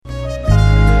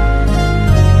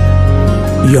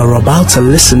You're about to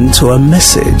listen to a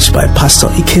message by Pastor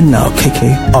Ikenna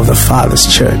Okeke of the Father's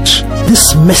Church.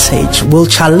 This message will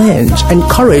challenge,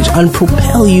 encourage, and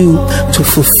propel you to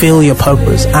fulfill your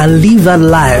purpose and live that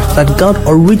life that God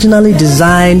originally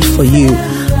designed for you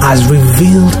as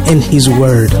revealed in His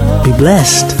Word. Be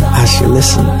blessed as you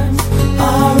listen.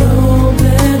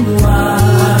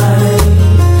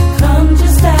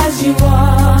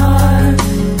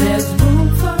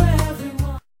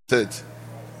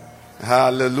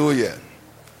 Hallelujah.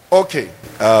 Okay.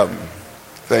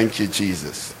 Thank you,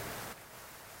 Jesus.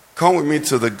 Come with me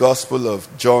to the Gospel of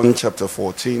John chapter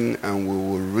 14, and we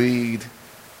will read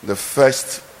the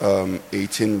first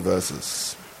 18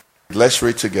 verses. Let's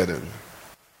read together.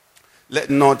 Let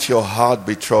not your heart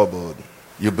be troubled.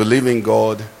 You believe in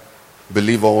God,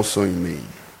 believe also in me.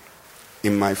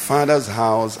 In my Father's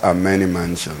house are many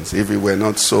mansions. If it were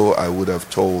not so, I would have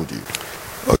told you.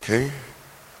 Okay?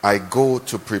 I go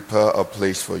to prepare a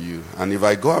place for you. And if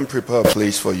I go and prepare a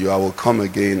place for you, I will come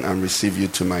again and receive you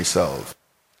to myself.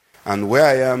 And where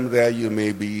I am, there you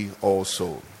may be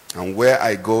also. And where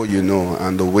I go, you know,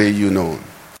 and the way you know.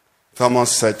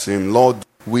 Thomas said to him, Lord,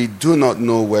 we do not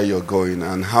know where you're going,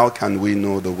 and how can we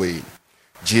know the way?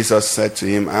 Jesus said to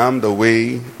him, I am the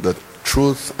way, the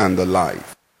truth, and the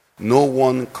life. No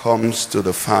one comes to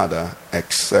the Father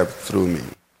except through me.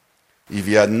 If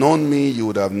you had known me, you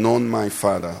would have known my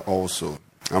Father also.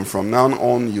 And from now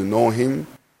on, you know him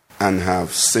and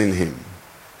have seen him.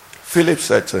 Philip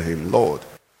said to him, Lord,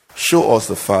 show us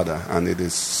the Father, and it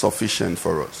is sufficient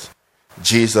for us.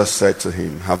 Jesus said to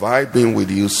him, have I been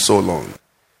with you so long,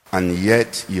 and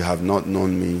yet you have not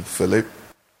known me, Philip?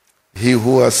 He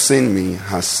who has seen me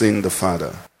has seen the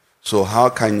Father. So how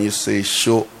can you say,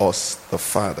 show us the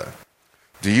Father?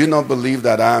 Do you not believe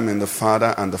that I am in the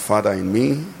Father and the Father in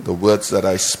me? The words that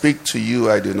I speak to you,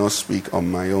 I do not speak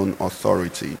on my own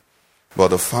authority, but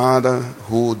the Father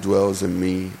who dwells in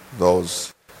me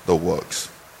does the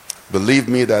works. Believe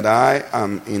me that I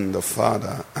am in the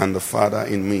Father and the Father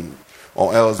in me,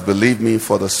 or else believe me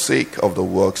for the sake of the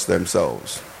works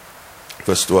themselves.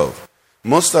 Verse 12.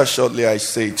 Most assuredly I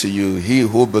say to you, he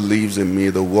who believes in me,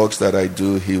 the works that I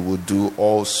do, he will do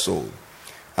also.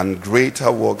 And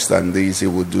greater works than these he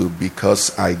will do,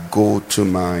 because I go to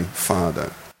my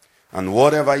Father. And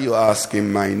whatever you ask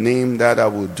in my name, that I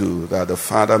will do, that the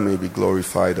Father may be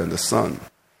glorified in the Son.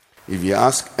 If you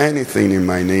ask anything in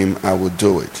my name, I will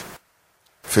do it.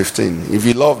 15. If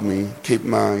you love me, keep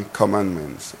my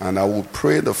commandments, and I will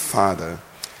pray the Father,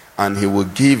 and he will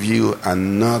give you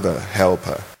another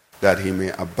helper, that he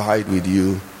may abide with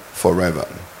you forever.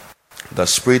 The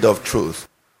Spirit of truth,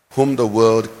 whom the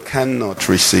world cannot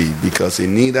receive, because it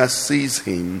neither sees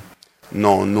him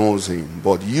nor knows him.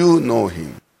 But you know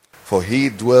him, for he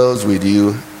dwells with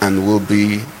you and will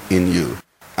be in you.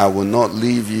 I will not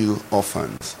leave you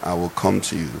orphans. I will come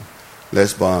to you.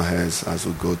 Let's bow our heads as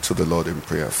we go to the Lord in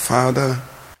prayer. Father,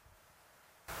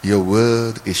 your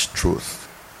word is truth.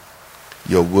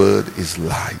 Your word is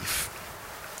life.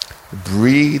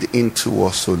 Breathe into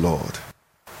us, O Lord,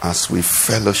 as we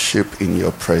fellowship in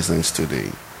your presence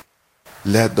today.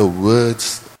 Let the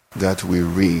words that we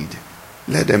read,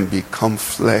 let them become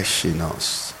flesh in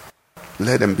us.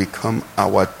 Let them become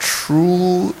our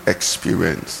true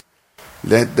experience.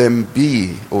 Let them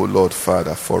be, O Lord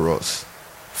Father, for us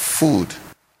food.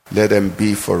 Let them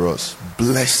be for us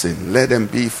blessing. Let them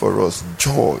be for us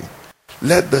joy.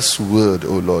 Let this word,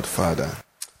 O Lord Father,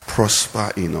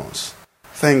 prosper in us.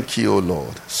 Thank you, O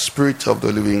Lord. Spirit of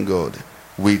the living God,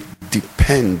 we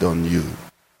depend on you.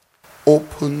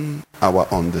 Open our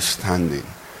understanding.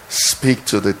 Speak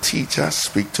to the teacher,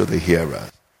 speak to the hearer.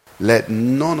 Let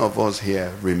none of us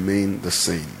here remain the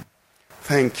same.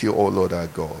 Thank you, O Lord our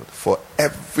God, for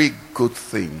every good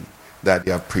thing that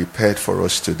you have prepared for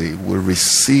us today. We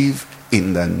receive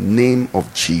in the name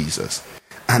of Jesus.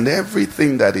 And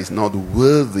everything that is not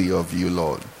worthy of you,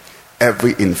 Lord,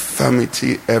 every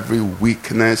infirmity, every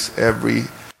weakness, every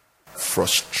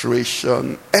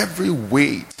frustration, every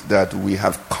weight that we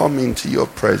have come into your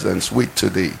presence with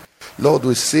today, Lord,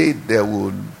 we say they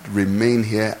will remain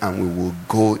here and we will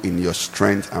go in your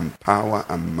strength and power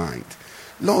and might.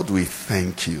 Lord, we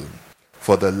thank you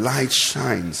for the light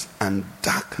shines and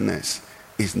darkness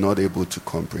is not able to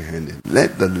comprehend it.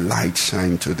 Let the light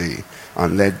shine today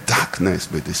and let darkness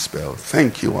be dispelled.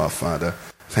 Thank you, our Father.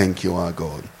 Thank you, our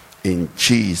God. In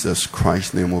Jesus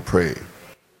Christ's name we pray.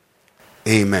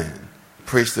 Amen.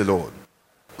 Praise the Lord.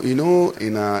 You know,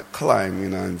 in our climate,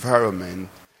 in our environment,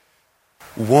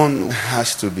 one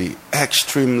has to be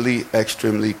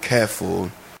extremely careful,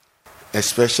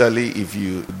 especially if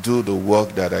you do the work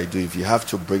that I do, if you have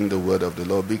to bring the word of the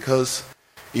Lord, because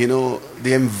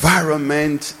The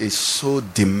environment is so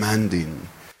demanding.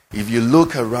 If you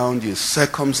look around you,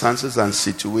 circumstances and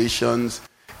situations,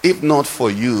 if not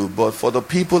for you, but for the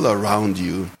people around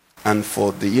you and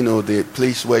for the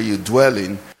place where you dwell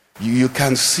in, you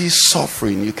can see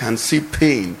suffering, you can see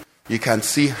pain, you can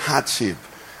see hardship.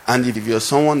 And if you're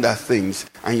someone that thinks,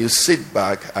 and you sit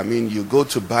back, you go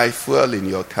to buy fuel in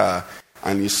your car,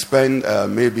 and you spend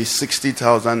maybe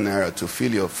 60,000 naira to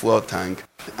fill your fuel tank,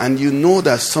 and you know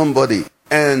that somebody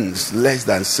earns less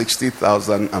than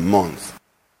 60,000 a month.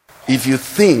 If you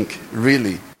think,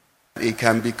 really, it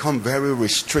can become very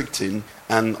restricting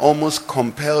and almost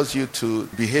compels you to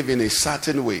behave in a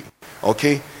certain way.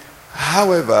 Okay?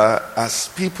 However, as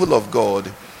people of God,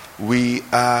 we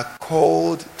are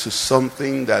called to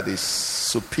something that is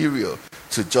superior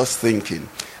to just thinking.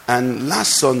 And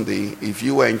last Sunday, if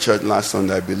you were in church last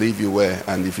Sunday, I believe you were,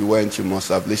 and if you weren't, you must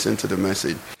have listened to the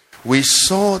message. We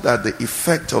saw that the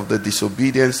effect of the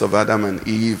disobedience of Adam and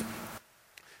Eve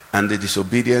and the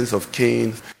disobedience of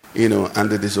Cain, and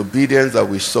the disobedience that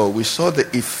we saw the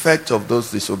effect of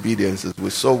those disobediences. We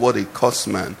saw what it cost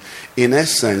man. In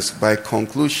essence, by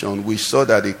conclusion, we saw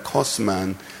that it cost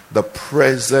man the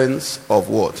presence of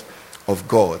what? Of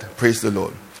God. Praise the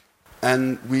Lord.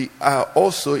 And we are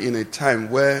also in a time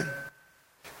where,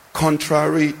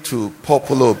 contrary to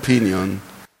popular opinion,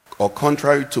 or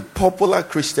contrary to popular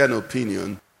Christian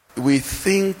opinion, we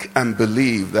think and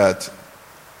believe that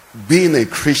being a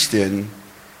Christian,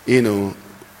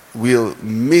 will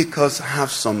make us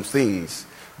have some things,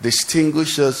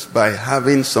 distinguish us by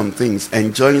having some things,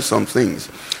 enjoying some things.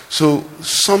 So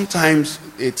sometimes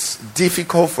it's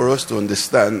difficult for us to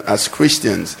understand as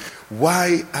Christians,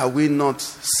 why are we not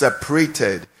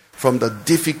separated from the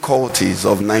difficulties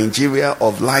of Nigeria,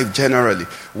 of life generally?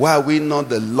 Why are we not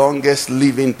the longest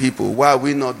living people? Why are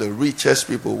we not the richest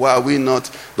people? Why are we not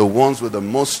the ones with the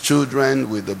most children,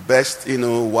 with the best,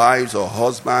 wives or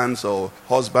husbands, or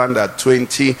husband at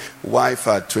 20, wife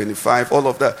at 25, all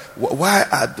of that? Why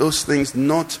are those things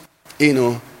not,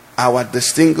 our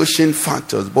distinguishing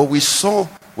factors? But we saw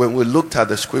when we looked at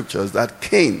the scriptures that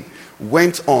Cain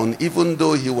went on, even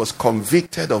though he was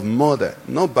convicted of murder,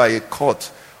 not by a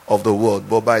court of the world,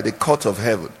 but by the court of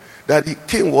heaven, that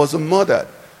Cain was murdered.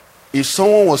 If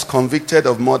someone was convicted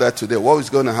of murder today, what is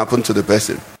going to happen to the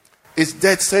person? It's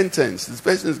death sentence. This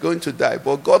person is going to die.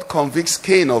 But God convicts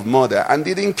Cain of murder and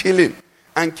didn't kill him.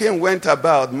 And Cain went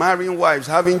about marrying wives,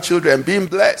 having children, being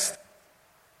blessed.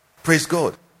 Praise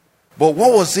God. But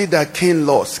what was it that Cain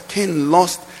lost? Cain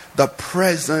lost the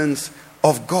presence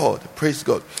of God. Praise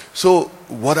God. So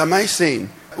what am I saying?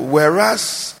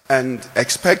 Whereas and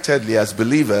expectedly as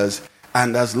believers,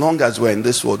 and as long as we're in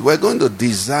this world, we're going to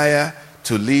desire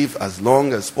to live as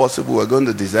long as possible. We're going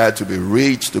to desire to be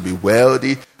rich, to be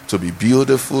wealthy, to be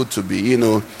beautiful, to be,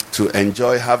 to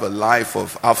enjoy, have a life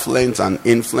of affluence and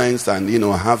influence, and,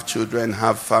 have children,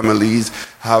 have families,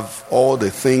 have all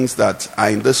the things that are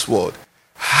in this world.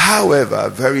 However,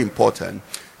 very important,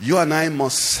 you and I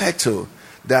must settle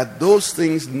that those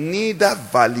things neither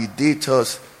validate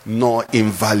us nor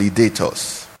invalidate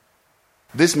us.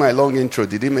 This is my long intro.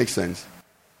 Did it make sense?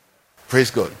 Praise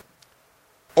God.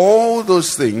 All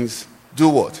those things do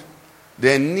what?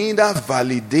 They neither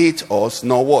validate us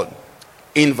nor what?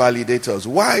 Invalidate us.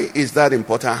 Why is that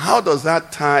important? How does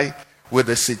that tie with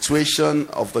the situation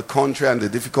of the country and the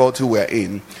difficulty we're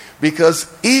in?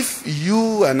 Because if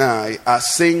you and I are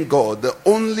saying, God, the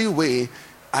only way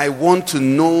I want to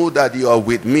know that you are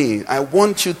with me, I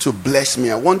want you to bless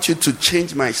me, I want you to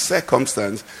change my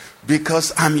circumstance,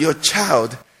 because I'm your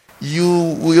child,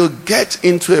 you will get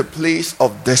into a place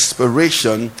of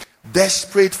desperation,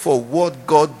 desperate for what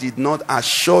God did not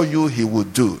assure you he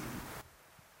would do.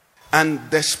 And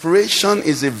desperation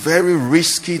is a very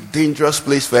risky, dangerous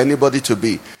place for anybody to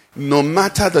be. No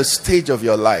matter the stage of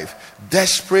your life.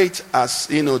 Desperate as,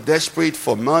 desperate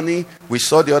for money. We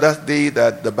saw the other day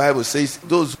that the Bible says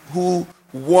those who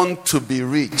want to be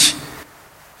rich.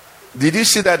 Did you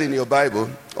see that in your Bible?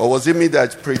 Or was it me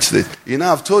that preached it?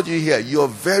 I've told you here, you're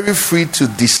very free to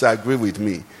disagree with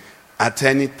me at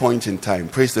any point in time.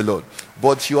 Praise the Lord.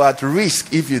 But you're at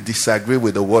risk if you disagree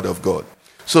with the word of God.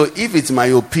 So if it's my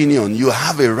opinion, you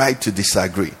have a right to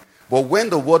disagree. But when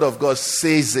the word of God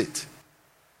says it,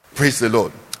 praise the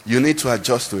Lord, you need to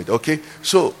adjust to it, okay?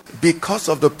 So, because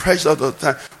of the pressure of the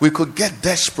time, we could get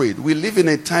desperate. We live in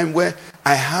a time where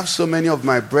I have so many of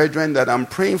my brethren that I'm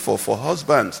praying for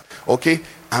husbands, okay?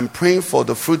 I'm praying for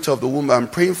the fruit of the womb. I'm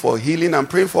praying for healing. I'm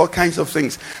praying for all kinds of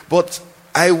things. But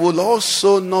I will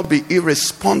also not be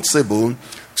irresponsible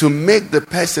to make the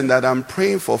person that I'm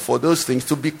praying for those things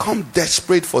to become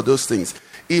desperate for those things.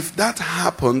 if that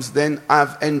happens, then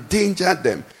I've endangered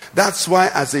them. That's why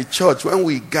as a church, when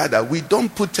we gather, we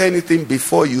don't put anything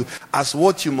before you as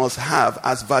what you must have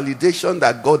as validation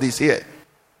that God is here.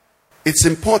 It's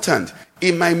important.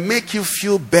 It might make you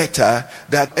feel better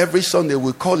that every Sunday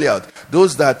we call you out.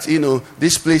 Those that,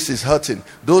 this place is hurting.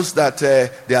 Those that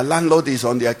their landlord is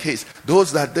on their case.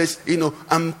 Those that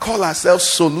call ourselves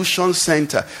Solution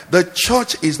Center. The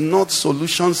church is not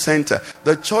Solution Center.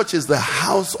 The church is the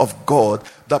house of God,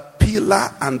 the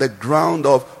pillar and the ground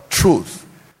of truth.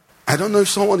 I don't know if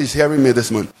someone is hearing me this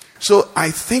morning. So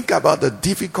I think about the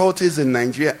difficulties in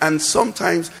Nigeria, and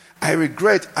sometimes I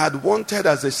regret I'd wanted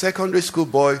as a secondary school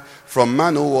boy from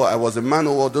Manowo. I was a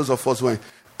Manowo, those of us went.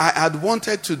 I had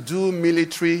wanted to do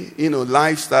military,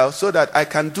 lifestyle so that I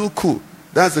can do coup.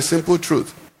 That's the simple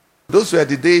truth. Those were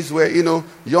the days where,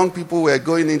 young people were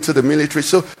going into the military.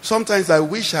 So sometimes I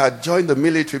wish I had joined the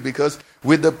military, because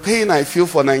with the pain I feel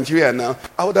for Nigeria now,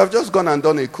 I would have just gone and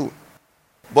done a coup.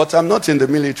 But I'm not in the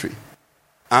military.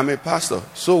 I'm a pastor.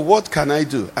 So what can I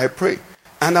do? I pray.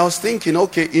 And I was thinking,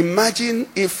 okay, imagine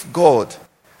if God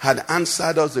had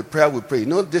answered us the prayer we prayed.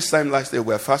 This time last year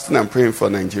we were fasting and praying for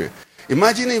Nigeria.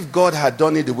 Imagine if God had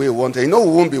done it the way we wanted. We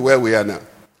won't be where we are now.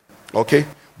 Okay?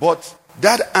 But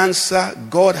that answer,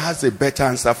 God has a better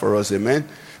answer for us. Amen?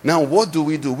 Now, what do?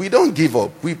 We don't give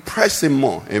up. We press Him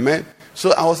more. Amen?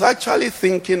 So I was actually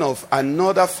thinking of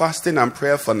another fasting and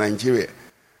prayer for Nigeria.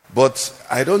 But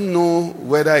I don't know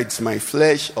whether it's my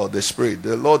flesh or the Spirit.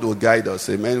 The Lord will guide us.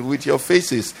 Amen. With your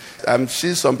faces, I'm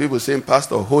seeing some people saying,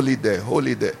 Pastor, holy there,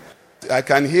 holy there. I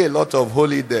can hear a lot of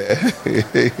holy there.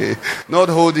 Not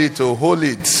hold it to hold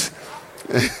it.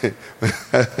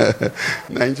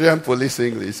 Nigerian police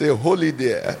English say holy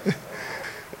there.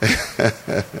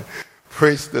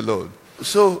 Praise the Lord.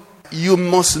 So you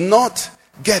must not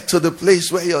get to the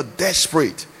place where you're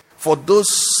desperate for those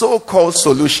so-called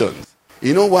solutions.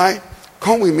 You know why?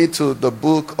 Come with me to the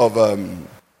book of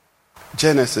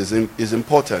Genesis. Is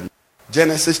important.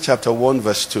 Genesis chapter 1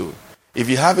 verse 2. If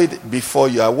you have it before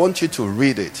you, I want you to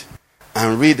read it.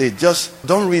 And read it. Just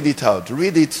don't read it out.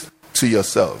 Read it to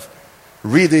yourself.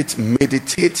 Read it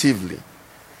meditatively.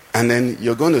 And then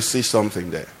you're going to see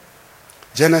something there.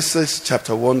 Genesis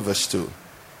chapter 1 verse 2.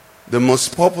 The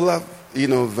most popular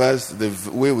verse,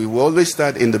 the way we will always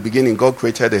start in the beginning, God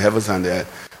created the heavens and the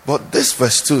earth. But this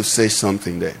verse 2 says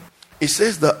something there. It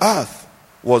says the earth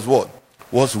was what?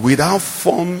 Was without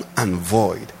form and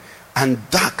void. And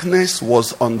darkness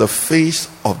was on the face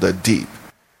of the deep.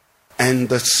 And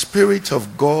the Spirit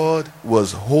of God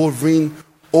was hovering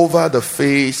over the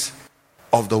face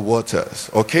of the waters.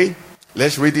 Okay?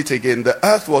 Let's read it again. The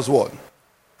earth was what?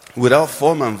 Without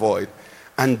form and void.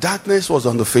 And darkness was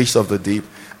on the face of the deep.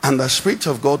 And the Spirit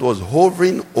of God was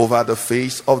hovering over the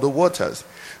face of the waters.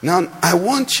 Now, I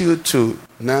want you to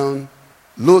now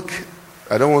look.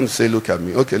 I don't want to say look at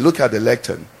me. Okay, look at the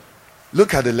lectern.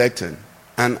 Look at the lectern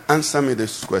and answer me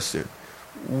this question.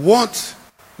 What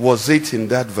was it in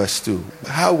that verse 2?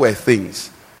 How were things?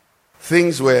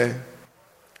 Things were...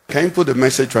 Can you put the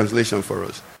Message translation for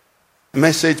us?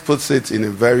 Message puts it in a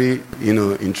very,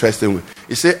 interesting way.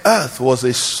 It says, earth was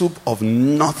a soup of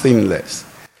nothingness.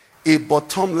 A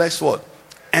bottomless what?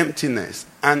 Emptiness.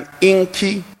 An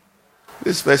inky...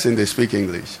 This person, they speak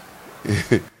English.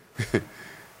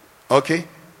 Okay?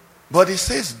 But it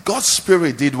says God's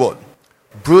Spirit did what?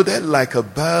 Brooded like a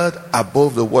bird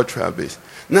above the water abyss.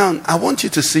 Now, I want you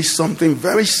to see something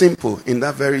very simple in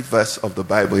that very verse of the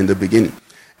Bible in the beginning.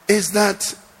 Is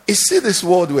that, you see this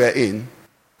world we're in?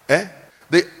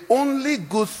 The only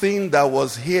good thing that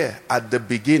was here at the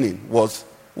beginning was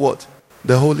what?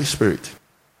 The Holy Spirit.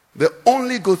 The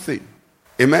only good thing.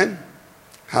 Amen?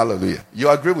 Hallelujah. You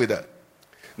agree with that?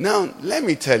 Now, let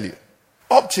me tell you,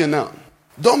 up till now,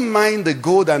 don't mind the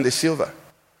gold and the silver.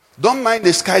 Don't mind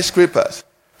the skyscrapers.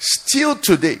 Still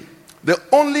today, the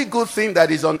only good thing that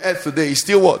is on earth today is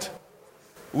still what?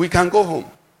 We can go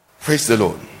home. Praise the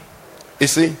Lord. You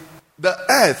see, the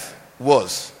earth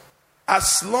was,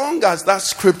 as long as that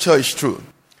scripture is true,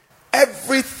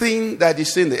 everything that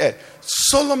is in the earth.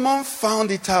 Solomon found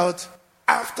it out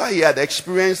after he had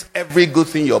experienced every good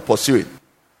thing you're pursuing.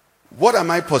 What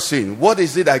am I pursuing? What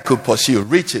is it I could pursue?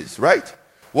 Riches, right?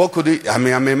 What could it, I'm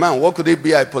a man. What could it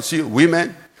be I pursue?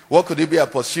 Women. What could it be I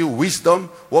pursue? Wisdom.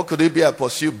 What could it be I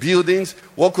pursue? Buildings.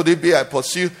 What could it be I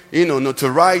pursue?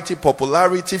 Notoriety,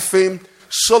 popularity, fame.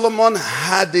 Solomon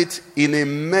had it in a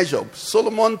measure.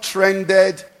 Solomon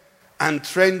trended and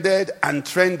trended and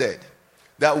trended.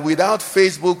 That without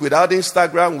Facebook, without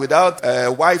Instagram, without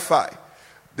Wi-Fi,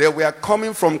 they were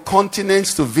coming from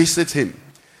continents to visit him.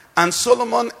 And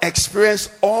Solomon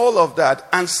experienced all of that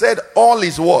and said all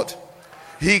is what?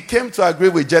 he came to agree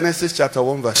with Genesis chapter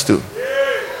 1 verse 2.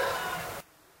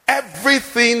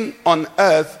 Everything on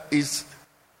earth is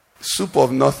soup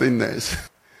of nothingness,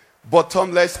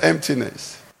 bottomless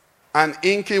emptiness, and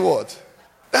inky what?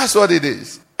 That's what it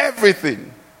is.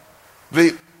 Everything.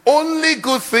 The only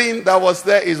good thing that was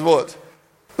there is what?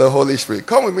 The Holy Spirit.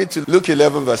 Come with me to Luke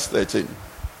 11 verse 13.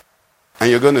 And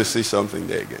you're going to see something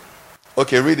there again.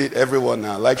 Okay, read it, everyone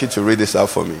now. I'd like you to read this out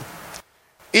for me.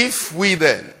 If we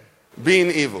then,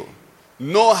 being evil,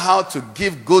 know how to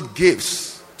give good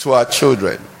gifts to our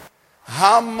children,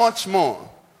 how much more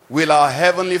will our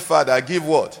Heavenly Father give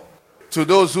what? To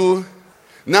those who...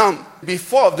 Now,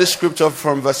 before this scripture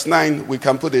from verse 9, we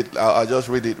can put it, I'll just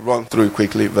read it, run through it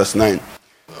quickly, verse 9.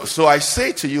 So I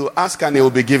say to you, ask and it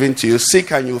will be given to you,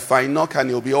 seek and you will find, knock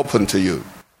and it will be opened to you.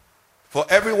 For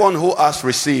everyone who asks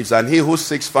receives, and he who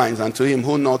seeks finds, and to him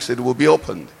who knocks it will be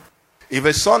opened. If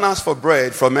a son asks for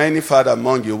bread from any father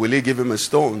among you, will he give him a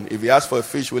stone? If he asks for a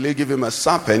fish, will he give him a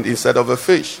serpent instead of a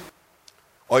fish?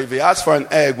 Or if he asks for an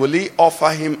egg, will he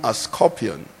offer him a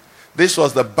scorpion? This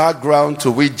was the background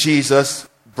to which Jesus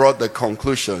brought the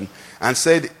conclusion and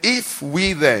said, if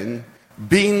we then,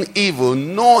 being evil,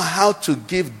 know how to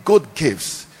give good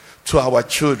gifts to our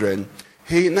children,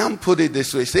 he now put it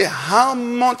this way, say, how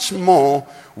much more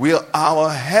will our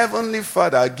Heavenly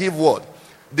Father give what?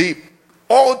 The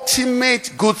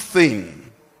ultimate good thing.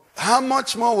 How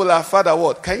much more will our Father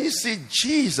what? Can you see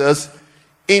Jesus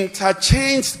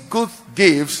interchanged good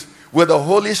gifts with the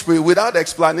Holy Spirit without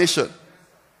explanation?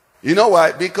 You know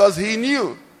why? Because he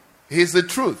knew he's the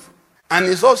truth. And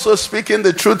he's also speaking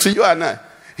the truth to you and I.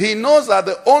 He knows that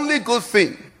the only good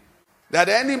thing that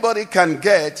anybody can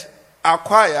get,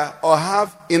 acquire, or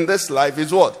have in this life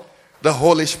is what? The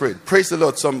Holy Spirit. Praise the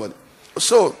Lord, somebody.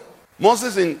 So,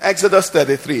 Moses in Exodus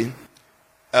 33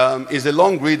 is a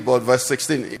long read, but verse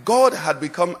 16. God had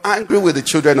become angry with the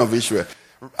children of Israel.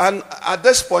 And at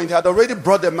this point, he had already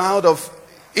brought them out of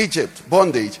Egypt,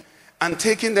 bondage, and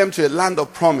taken them to a land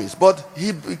of promise. But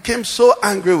he became so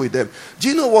angry with them. Do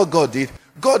you know what God did?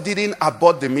 God didn't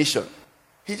abort the mission.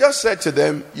 He just said to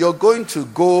them, you're going to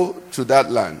go to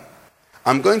that land.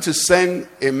 I'm going to send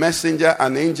a messenger,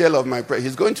 an angel of my prayer.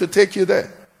 He's going to take you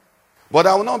there. But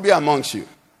I will not be amongst you.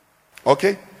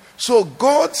 Okay? So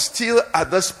God still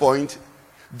at this point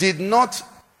did not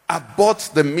abort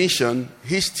the mission.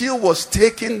 He still was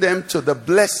taking them to the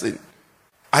blessing.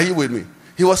 Are you with me?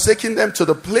 He was taking them to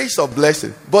the place of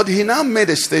blessing. But he now made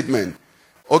a statement.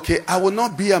 Okay, I will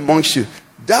not be amongst you.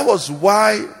 That was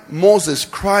why Moses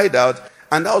cried out.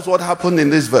 And that was what happened in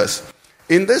this verse.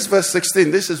 In this verse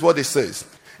 16, this is what it says.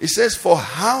 It says, for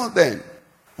how then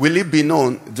will it be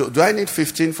known? Do I need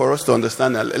 15 for us to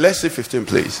understand that? Let's see 15,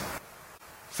 please.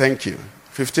 Thank you.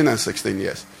 15 and 16,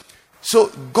 yes. So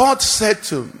God said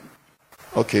to...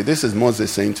 Okay, this is Moses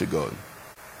saying to God.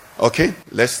 Okay,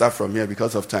 let's start from here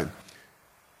because of time.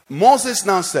 Moses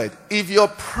now said, if your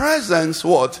presence,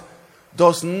 what,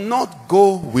 does not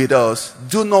go with us,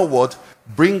 do not what,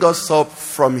 bring us up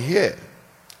from here.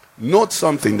 Note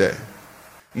something there.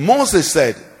 Moses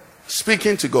said,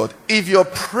 speaking to God, if your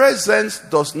presence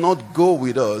does not go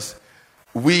with us,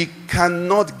 we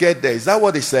cannot get there. Is that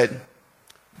what he said?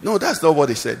 No, that's not what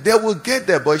he said. They will get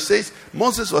there, but he says,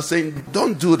 Moses was saying,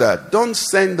 don't do that. Don't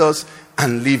send us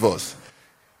and leave us.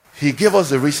 He gave us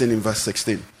the reason in verse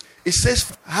 16. It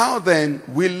says, how then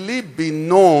will it be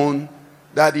known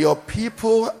that your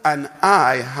people and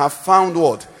I have found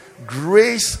what?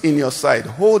 Grace in your sight.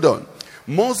 Hold on.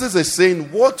 Moses is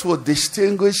saying, what will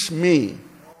distinguish me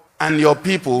and your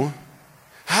people?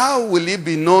 How will it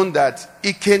be known that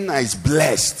Ikena is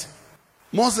blessed?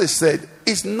 Moses said,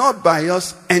 it's not by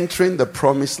us entering the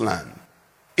promised land.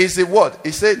 Is it what?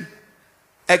 He said,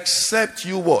 except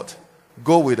you what?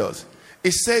 Go with us. He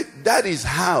said, that is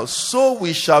how. So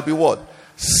we shall be what?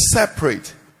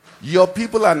 Separate. Your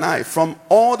people and I from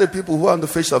all the people who are on the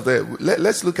face of the earth.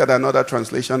 Let's look at another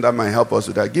translation that might help us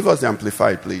with that. Give us the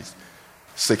Amplified, please.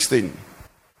 16.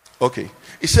 Okay.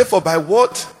 He said, for by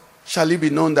what shall it be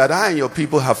known that I and your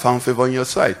people have found favor in your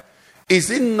sight? Is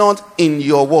it not in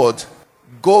your word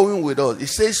going with us? It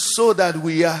says, so that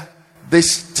we are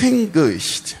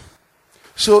distinguished.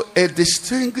 So a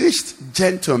distinguished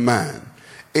gentleman,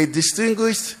 a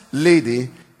distinguished lady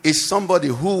is somebody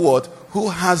who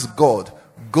has God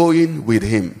going with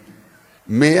him.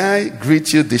 May I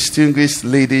greet you, distinguished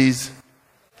ladies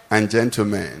and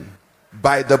gentlemen,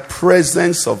 by the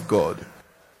presence of God.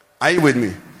 Are you with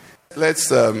me?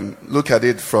 Let's look at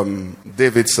it from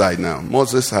David's side now.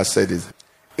 Moses has said it.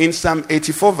 In Psalm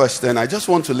 84 verse 10, I just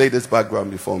want to lay this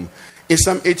background before me. In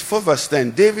Psalm 84 verse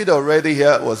 10, David already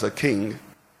here was a king.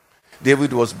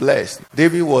 David was blessed.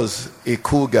 David was a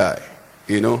cool guy,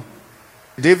 you know.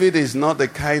 David is not the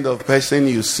kind of person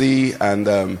you see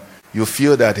and you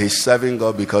feel that he's serving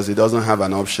God because he doesn't have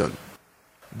an option.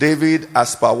 David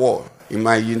Aspawar. In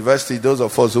my university, those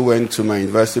of us who went to my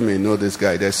university may know this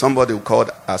guy. There's somebody called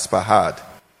Aspahad.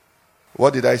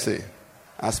 What did I say?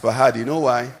 Aspahad. You know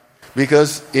why?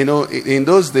 Because, you know, in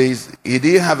those days, he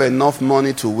didn't have enough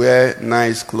money to wear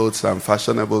nice clothes and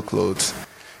fashionable clothes.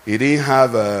 He didn't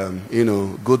have,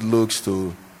 good looks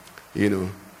to,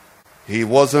 he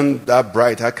wasn't that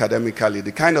bright academically.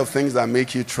 The kind of things that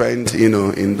make you trend,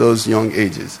 in those young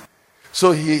ages.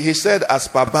 So he said, as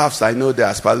per baths, I know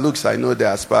that. As per looks, I know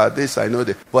that. As per this, I know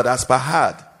that. But as per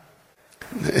heart,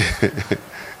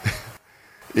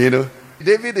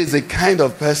 David is the kind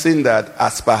of person that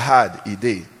as per heart, he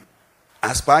did.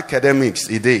 As per academics,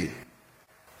 he did.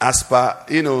 As per,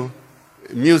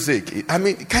 music. I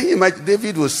mean, can you imagine?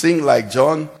 David would sing like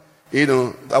John.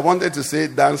 I wanted to say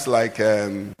dance like,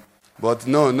 but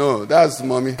no, that's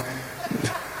mommy.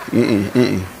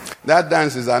 That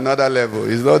dance is another level.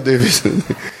 It's not David.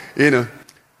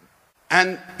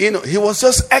 And, he was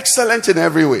just excellent in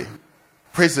every way.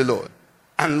 Praise the Lord.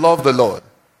 And love the Lord.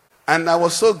 And I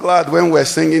was so glad when we're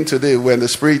singing today, when the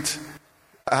Spirit,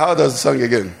 how does the song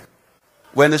again?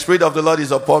 When the Spirit of the Lord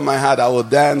is upon my heart, I will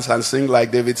dance and sing like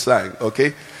David sang.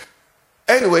 Okay?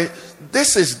 Anyway,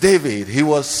 this is David. He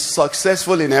was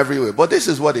successful in every way. But this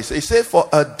is what he said. He said, for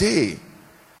a day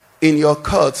in your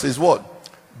courts is what?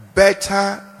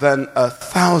 Better than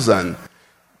 1,000.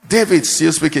 David,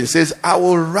 still speaking, says, I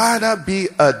will rather be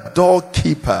a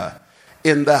doorkeeper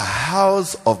in the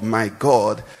house of my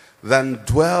God than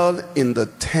dwell in the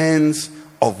tents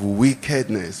of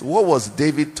wickedness. What was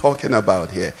David talking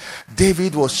about here?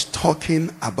 David was talking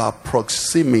about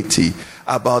proximity,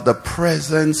 about the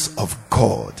presence of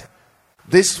God.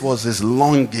 This was his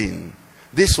longing.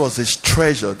 This was his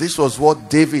treasure. This was what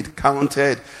David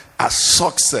counted as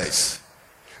success.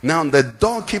 Now, the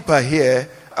doorkeeper here,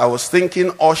 I was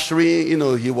thinking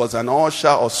ushering, he was an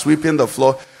usher or sweeping the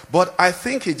floor. But I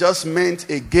think he just meant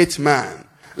a gate man.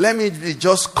 Let me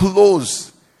just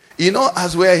close.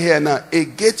 As we're here now, a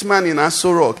gate man in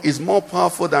Aso Rock is more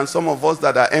powerful than some of us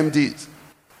that are MDs.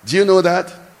 Do you know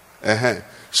that?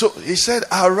 So he said,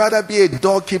 I'd rather be a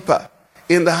doorkeeper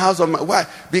in the house of my... Why?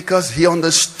 Because he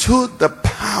understood the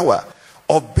power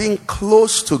of being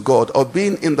close to God, or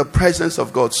being in the presence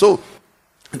of God. So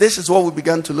this is what we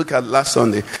began to look at last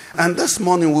Sunday. And this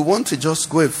morning we want to just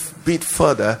go a bit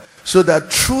further so that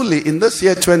truly in this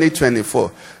year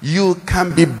 2024, you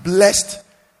can be blessed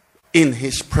in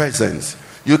his presence.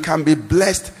 You can be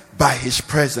blessed by his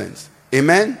presence.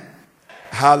 Amen?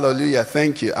 Hallelujah.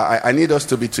 Thank you. I need us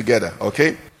to be together.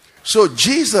 Okay? So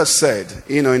Jesus said,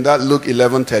 in that Luke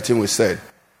 11:13 we said,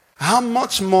 how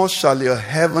much more shall your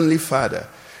heavenly Father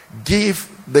give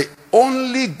the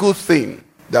only good thing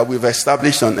that we've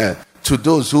established on earth to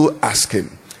those who ask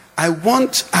him? I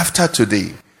want, after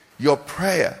today, your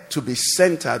prayer to be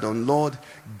centered on, Lord,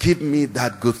 give me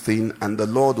that good thing, and the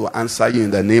Lord will answer you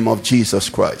in the name of Jesus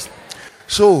Christ.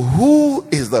 So who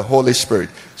is the Holy Spirit?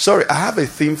 Sorry, I have a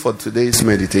theme for today's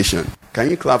meditation. Can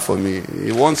you clap for me?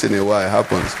 Once in a while it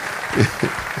happens.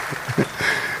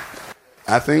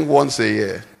 I think once a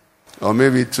year, or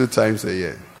maybe 2 times a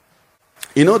year.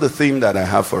 The theme that I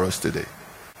have for us today?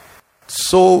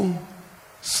 Soul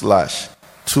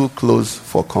 / too close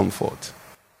for comfort.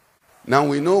 Now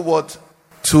we know what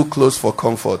too close for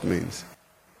comfort means.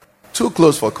 Too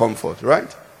close for comfort,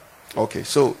 right? Okay,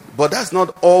 so, but that's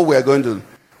not all we're going to do.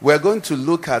 We're going to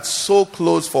look at so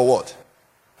close for what?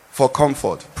 For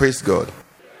comfort. Praise God.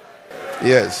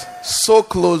 Yes, so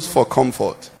close for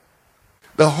comfort.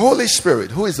 The Holy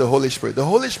Spirit. Who is the Holy Spirit? The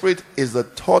Holy Spirit is the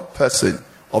third person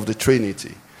of the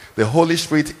Trinity. The Holy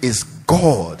Spirit is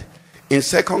God. In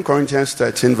 2 Corinthians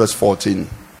 13 verse 14,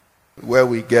 where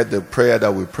we get the prayer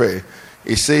that we pray,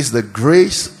 it says, the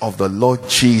grace of the Lord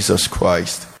Jesus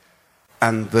Christ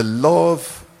and the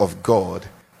love of God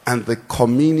and the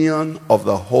communion of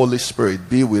the Holy Spirit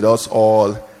be with us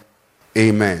all.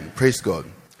 Amen. Praise God.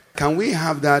 Can we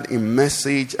have that in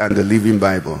Message and the Living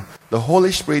Bible? The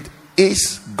Holy Spirit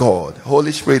is God.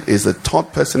 Holy Spirit is the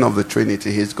third person of the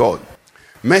Trinity. He is God.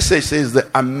 Message says the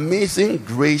amazing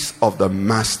grace of the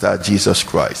Master Jesus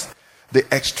Christ, the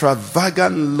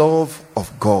extravagant love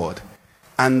of God,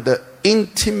 and the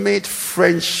intimate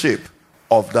friendship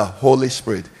of the Holy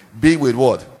Spirit be with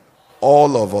what?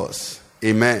 All of us.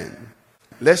 Amen.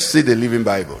 Let's see the Living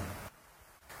Bible.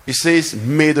 It says,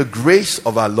 may the grace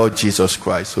of our Lord Jesus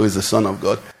Christ, who is the Son of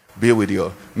God, be with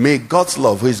you. May God's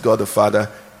love, who is God the Father,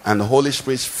 and the Holy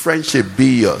Spirit's friendship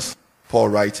be yours. Paul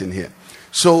writing here.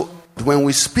 So when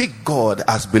we speak God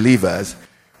as believers,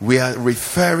 we are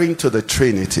referring to the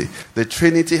Trinity. The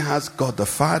Trinity has God the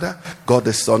Father, God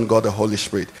the Son, God the Holy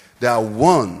Spirit. They are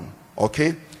one,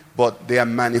 okay? But their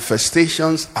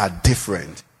manifestations are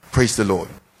different. Praise the Lord.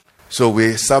 So we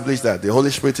established that the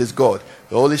Holy Spirit is God.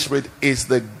 The Holy Spirit is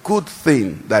the good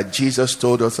thing that Jesus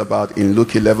told us about in Luke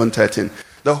 11:13.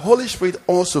 The Holy Spirit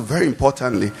also, very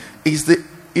importantly, is the,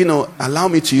 allow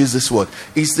me to use this word,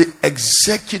 is the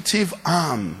executive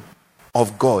arm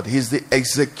of God. He's the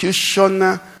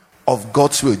executioner of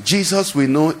God's will. Jesus, we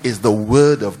know, is the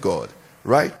Word of God,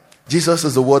 right? Jesus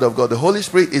is the Word of God. The Holy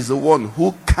Spirit is the one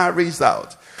who carries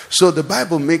out. So the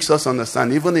Bible makes us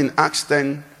understand, even in Acts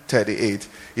 10:38,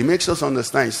 it makes us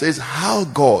understand. It says how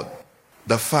God,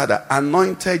 the Father,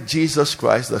 anointed Jesus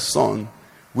Christ, the Son,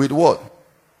 with what?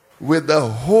 With the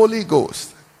Holy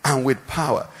Ghost and with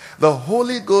power. The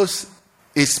Holy Ghost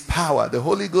is power. The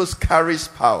Holy Ghost carries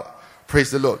power.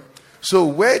 Praise the Lord. So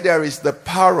where there is the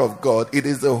power of God, it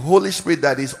is the Holy Spirit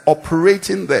that is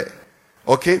operating there.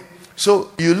 Okay?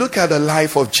 So you look at the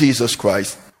life of Jesus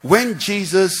Christ. When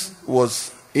Jesus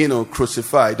was,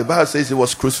 crucified, the Bible says he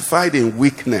was crucified in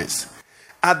weakness.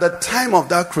 At the time of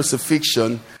that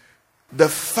crucifixion, the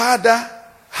Father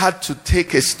had to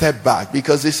take a step back,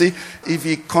 because you see, if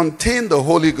he contained the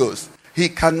Holy Ghost, he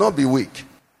cannot be weak.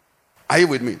 Are you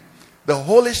with me? The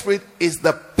Holy Spirit is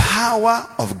the power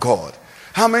of God.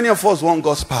 How many of us want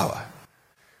God's power?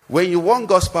 When you want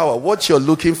God's power, what you're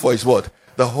looking for is what?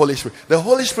 The Holy Spirit. The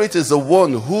Holy Spirit is the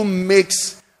one who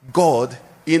makes God,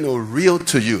 real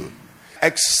to you.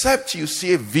 Except you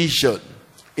see a vision,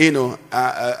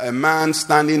 a man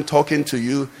standing talking to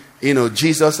you.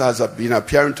 Jesus has been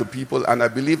appearing to people, and I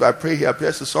pray he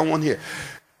appears to someone here.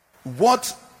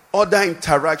 What other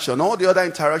interaction, all the other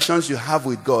interactions you have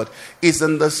with God is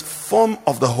in the form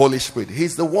of the Holy Spirit.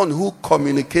 He's the one who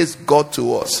communicates God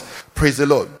to us. Praise the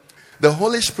Lord. The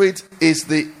Holy Spirit is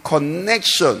the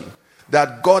connection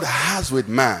that God has with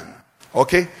man.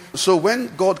 Okay? So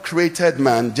when God created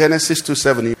man, Genesis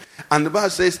 2:7, and the Bible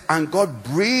says, and God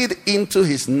breathed into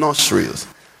his nostrils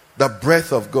the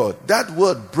breath of God. That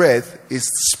word breath is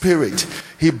spirit.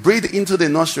 He breathed into the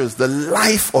nostrils the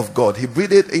life of God. He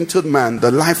breathed into man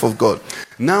the life of God.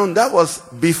 Now that was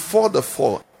before the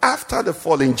fall. After the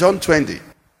fall in John 20,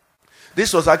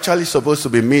 this was actually supposed to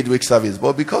be midweek service,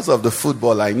 but because of the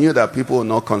football, I knew that people would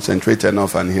not concentrate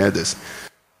enough and hear this.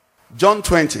 John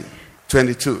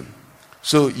 20:22.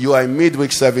 So you are in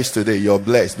midweek service today. You're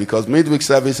blessed, because midweek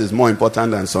service is more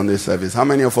important than Sunday service. How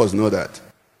many of us know that?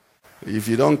 If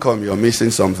you don't come, you're missing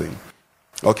something.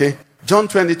 Okay? John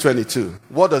 20:22.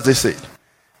 What does it say?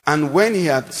 And when he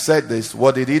had said this,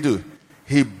 what did he do?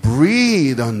 He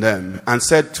breathed on them and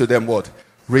said to them what?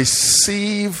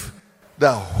 Receive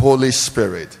the Holy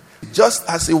Spirit. Just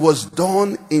as it was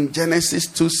done in Genesis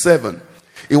 2:7.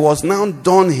 It was now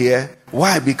done here.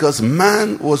 Why? Because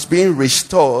man was being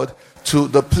restored to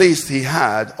the place he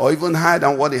had, or even higher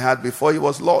than what he had before he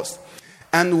was lost.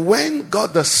 And when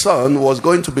God the Son was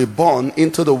going to be born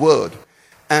into the world,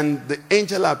 and the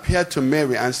angel appeared to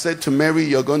Mary and said to Mary,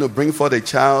 you're going to bring forth a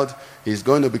child. He's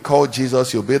going to be called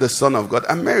Jesus. He'll be the Son of God.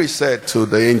 And Mary said to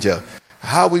the angel,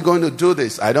 how are we going to do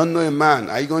this? I don't know a man.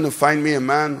 Are you going to find me a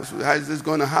man? How is this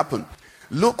going to happen?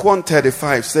 Luke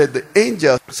 1:35 said, the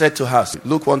angel said to her,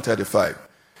 Luke 1:35,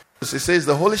 it says,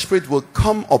 the Holy Spirit will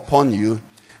come upon you,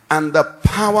 and the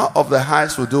power of the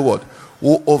highest will do what?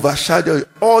 Will overshadow you.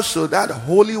 Also, that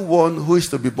Holy One who is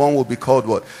to be born will be called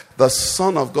what? The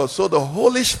Son of God. So the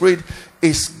Holy Spirit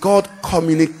is God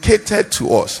communicated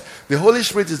to us. The Holy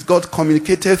Spirit is God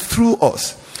communicated through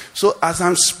us. So as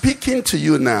I'm speaking to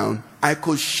you now, I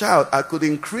could shout, I could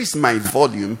increase my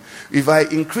volume. If I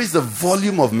increase the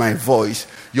volume of my voice,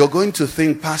 you're going to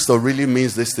think Pastor really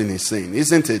means this thing he's saying,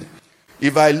 isn't it?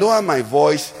 If I lower my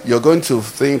voice, you're going to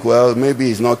think, well, maybe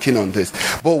he's not keen on this.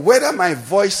 But whether my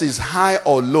voice is high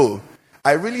or low,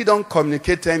 I really don't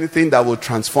communicate anything that will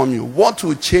transform you. What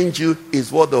will change you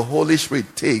is what the Holy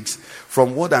Spirit takes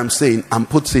from what I'm saying and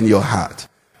puts in your heart.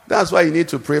 That's why you need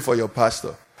to pray for your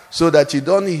pastor, so that you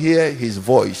don't hear his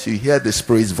voice, you hear the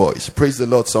Spirit's voice. Praise the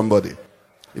Lord, somebody.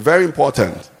 Very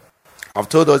important. I've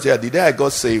told us here, the day I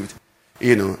got saved,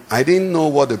 I didn't know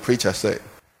what the preacher said.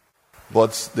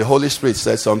 But the Holy Spirit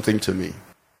said something to me,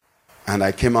 and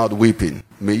I came out weeping.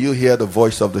 May you hear the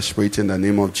voice of the Spirit in the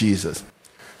name of Jesus.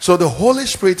 So the Holy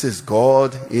Spirit is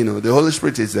God. The Holy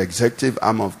Spirit is the executive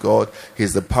arm of God.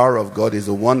 He's the power of God. He's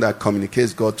the one that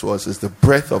communicates God to us. It's the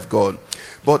breath of God.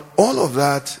 But all of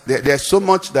that, there's so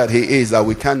much that he is that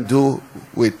we can't do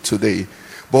with today.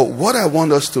 But what I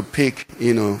want us to pick,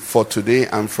 for today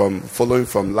and from following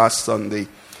from last Sunday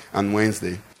and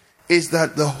Wednesday, is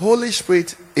that the Holy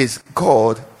Spirit is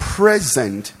God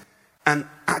present and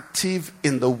active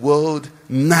in the world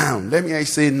now. Let me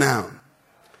say now.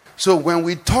 So when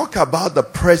we talk about the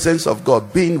presence of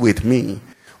God being with me,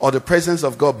 or the presence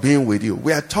of God being with you,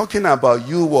 we are talking about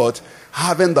you what?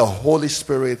 Having the Holy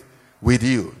Spirit with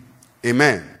you.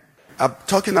 Amen. I'm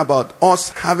talking about us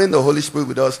having the Holy Spirit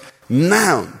with us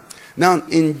now. Now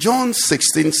in John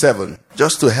 16:7,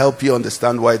 just to help you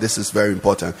understand why this is very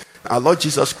important, our Lord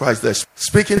Jesus Christ there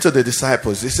speaking to the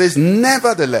disciples, he says,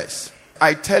 nevertheless,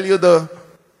 I tell you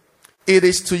it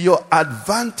is to your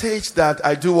advantage that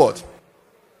I do what?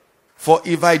 For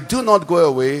if I do not go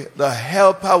away, the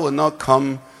helper will not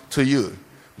come to you.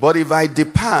 But if I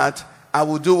depart, I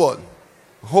will do what?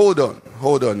 Hold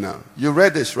on now. You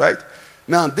read this, right?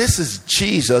 Now, this is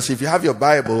Jesus. If you have your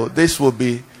Bible, this will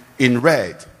be in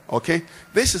red. Okay?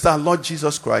 This is our Lord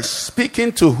Jesus Christ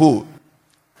speaking to who?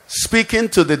 Speaking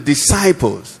to the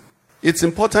disciples. It's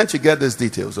important you get these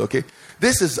details, okay?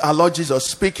 This is our Lord Jesus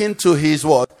speaking to his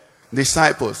what?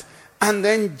 Disciples. And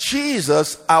then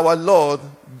Jesus, our Lord,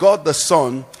 God the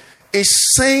Son,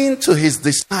 is saying to his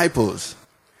disciples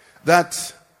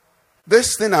that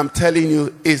this thing I'm telling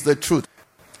you is the truth.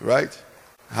 Right?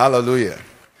 Hallelujah.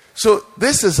 So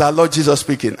this is our Lord Jesus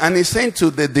speaking. And he's saying to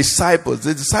the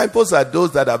disciples are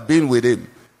those that have been with him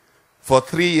for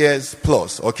 3 years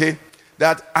plus, okay?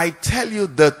 That I tell you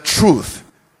the truth,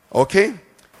 okay?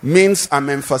 Means I'm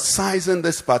emphasizing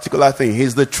this particular thing.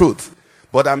 He's the truth.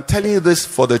 But I'm telling you this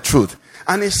for the truth.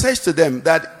 And he says to them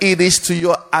that it is to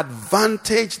your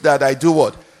advantage that I do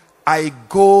what? I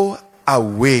go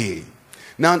away.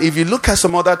 Now, if you look at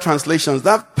some other translations,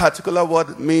 that particular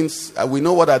word means, we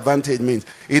know what advantage means.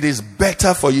 It is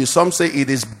better for you. Some say it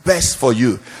is best for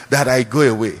you that I go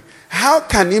away. How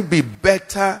can it be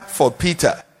better for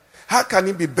Peter? How can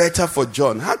it be better for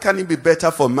John? How can it be better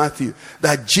for Matthew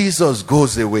that Jesus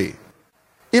goes away?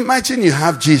 Imagine you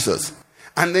have Jesus,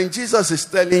 and then Jesus is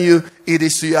telling you it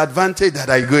is to your advantage that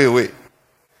I go away.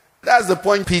 That's the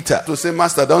point, Peter, to say,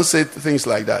 Master, don't say things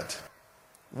like that.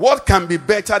 What can be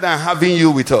better than having you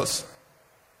with us?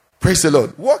 Praise the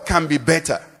Lord. What can be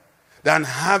better than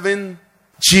having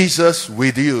Jesus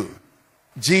with you?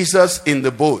 Jesus in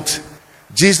the boat.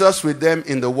 Jesus with them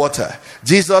in the water.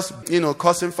 Jesus,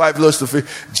 causing 5 loaves to feed.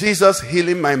 Jesus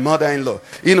healing my mother-in-law.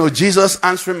 Jesus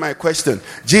answering my question.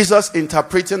 Jesus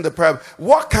interpreting the prayer.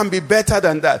 What can be better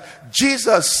than that?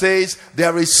 Jesus says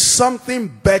there is something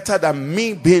better than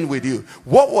me being with you.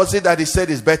 What was it that he said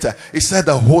is better? He said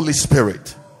the Holy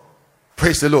Spirit.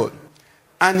 Praise the Lord.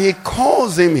 And he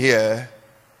calls him here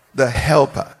the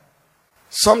helper.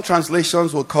 Some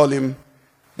translations will call him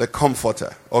the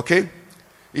comforter. Okay?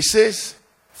 He says,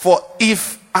 for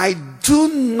if I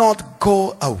do not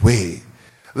go away,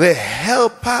 the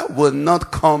helper will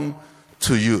not come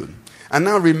to you. And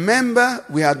now remember,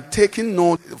 we are taking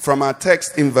note from our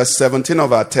text in verse 17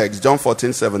 of our text, John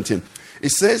 14:17. It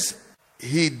says,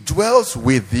 he dwells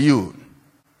with you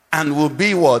and will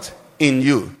be what? In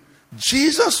you.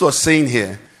 Jesus was saying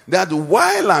here that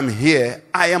while I'm here,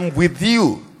 I am with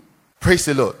you. Praise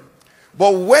the Lord.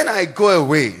 But when I go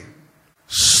away,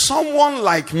 someone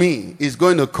like me is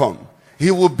going to come. He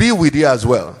will be with you as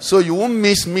well. So you won't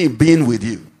miss me being with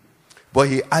you. But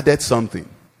he added something.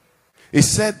 He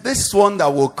said, this one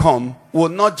that will come will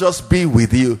not just be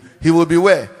with you. He will be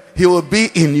where? He will be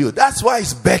in you. That's why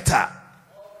it's better.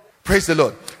 Praise the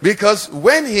Lord. Because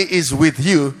when he is with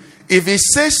you, if he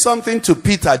says something to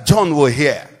Peter, John will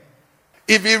hear.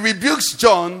 If he rebukes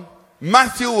John,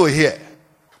 Matthew will hear.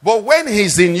 But when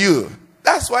he's in you,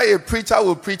 that's why a preacher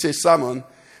will preach a sermon,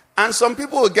 and some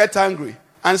people will get angry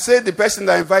and say the person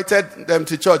that invited them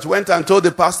to church went and told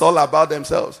the pastor all about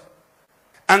themselves.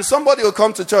 And somebody will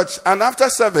come to church, and after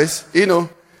service,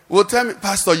 will tell me,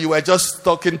 Pastor, you were just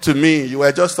talking to me. You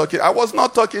were just talking. I was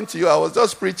not talking to you. I was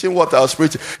just preaching what I was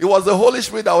preaching. It was the Holy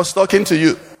Spirit that was talking to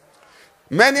you.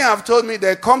 Many have told me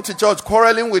they come to church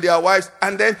quarreling with their wives,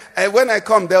 and then when I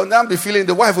come, they'll now be feeling,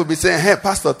 the wife will be saying, hey,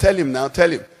 Pastor, tell him now, tell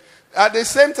him. At the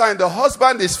same time, the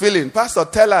husband is feeling, Pastor,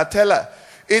 tell her.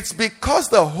 It's because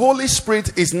the Holy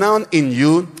Spirit is now in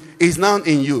you,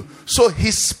 So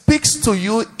he speaks to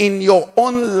you in your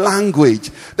own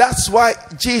language. That's why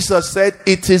Jesus said,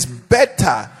 it is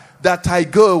better that I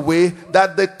go away,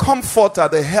 that the comforter,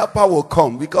 the helper will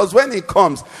come. Because when he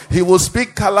comes, he will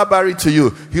speak Kalabari to you.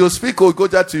 He will speak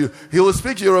Ogoja to you. He will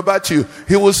speak Yoruba to you.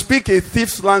 He will speak a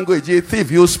thief's language, a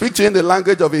thief. He will speak to you in the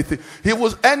language of a thief. He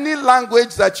will, any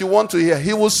language that you want to hear,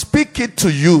 he will speak it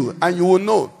to you, and you will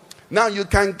know Now you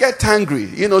can get angry.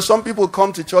 Some people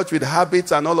come to church with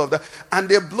habits and all of that, and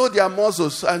they blow their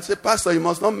muzzles and say, Pastor, you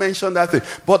must not mention that thing.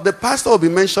 But the pastor will be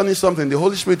mentioning something. The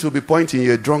Holy Spirit will be pointing,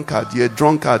 you're a drunkard, you're a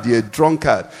drunkard, you're a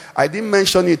drunkard. I didn't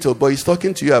mention it, but he's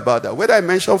talking to you about that. Whether I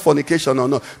mention fornication or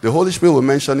not, the Holy Spirit will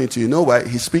mention it to you. You know why?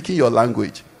 He's speaking your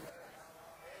language.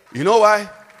 You know why?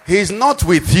 He's not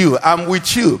with you. I'm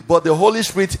with you, but the Holy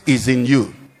Spirit is in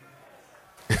you.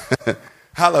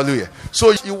 Hallelujah.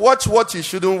 So you watch what you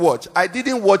shouldn't watch. I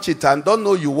didn't watch it and don't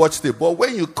know you watched it. But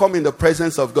when you come in the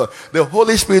presence of God, the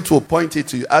Holy Spirit will point it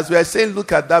to you. As we are saying,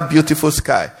 look at that beautiful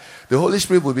sky. The Holy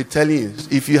Spirit will be telling you,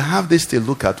 if you have this to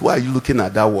look at, why are you looking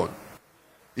at that one?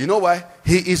 You know why?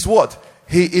 He is what?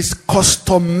 He is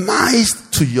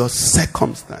customized to your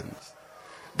circumstance.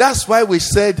 That's why we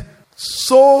said,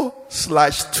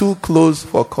 so/too close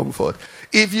for comfort.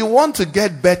 If you want to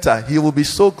get better, he will be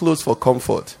so close for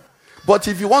comfort. But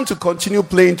if you want to continue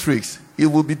playing tricks, it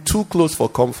will be too close for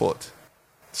comfort.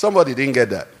 Somebody didn't get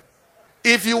that.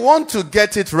 If you want to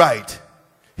get it right,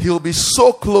 he'll be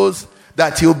so close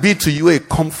that he'll be to you a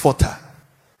comforter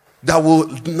that will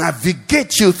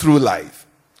navigate you through life.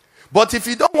 But if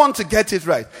you don't want to get it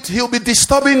right, he'll be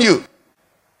disturbing you.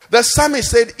 The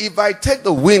psalmist said, if I take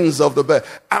the wings of the bird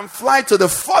and fly to the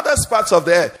furthest parts of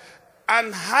the earth,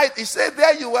 and hide. He said,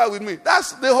 there you are with me.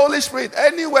 That's the Holy Spirit.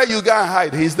 Anywhere you go and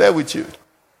hide, he's there with you.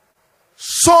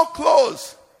 So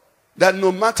close that no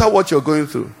matter what you're going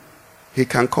through, he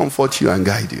can comfort you and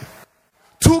guide you.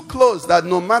 Too close that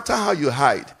no matter how you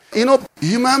hide.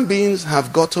 Human beings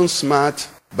have gotten smart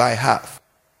by half.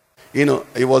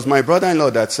 It was my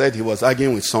brother-in-law that said he was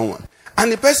arguing with someone.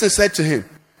 And the person said to him,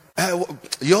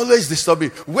 you always disturb me.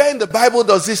 Where in the Bible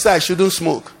does this say I shouldn't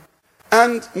smoke?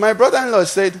 And my brother-in-law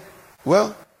said,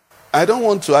 well, I don't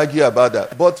want to argue about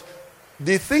that. But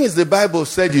the things the Bible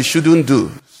said you shouldn't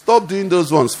do, stop doing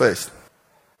those ones first.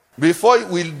 Before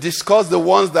we discuss the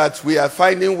ones that we are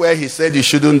finding where he said you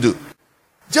shouldn't do.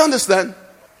 Do you understand?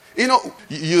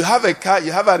 You have a car,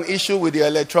 you have an issue with the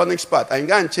electronics part, and you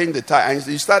go and change the tire, and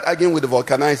you start arguing with the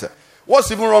vulcanizer.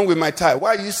 What's even wrong with my tire?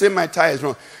 Why are you saying my tire is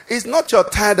wrong? It's not your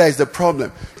tire that is the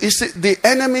problem. You see, the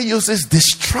enemy uses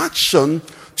distraction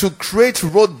to create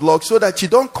roadblocks so that you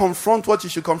don't confront what you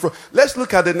should confront. Let's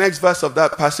look at the next verse of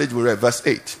that passage we read, verse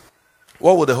 8.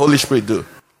 What would the Holy Spirit do?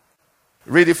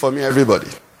 Read it for me, everybody.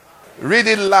 Read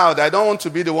it loud. I don't want to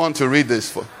be the one to read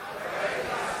this for.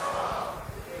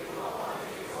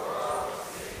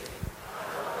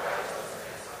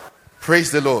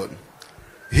 Praise the Lord.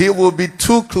 He will be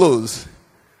too close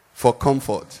for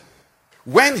comfort.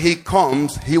 When he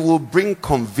comes, he will bring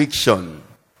conviction.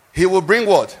 He will bring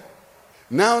what?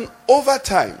 Now, over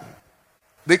time,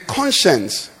 the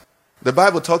conscience, the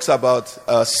Bible talks about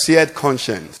seared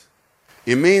conscience.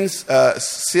 It means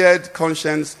seared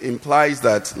conscience implies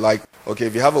that,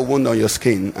 if you have a wound on your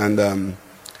skin, and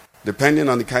depending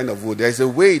on the kind of wound, there's a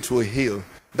way it will heal.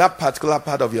 That particular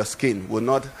part of your skin will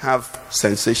not have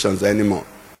sensations anymore.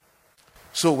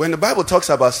 So when the Bible talks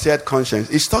about seared conscience,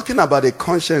 it's talking about a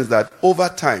conscience that over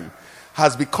time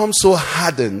has become so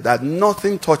hardened that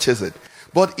nothing touches it.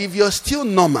 But if you're still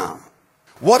normal,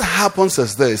 what happens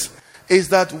is this, is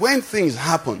that when things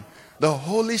happen, the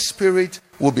Holy Spirit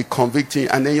will be convicting,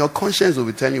 and then your conscience will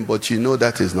be telling you, but you know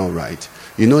that is not right.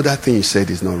 You know that thing you said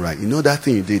is not right. You know that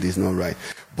thing you did is not right.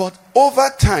 But over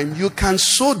time, you can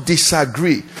so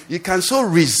disagree, you can so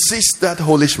resist that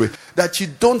Holy Spirit that you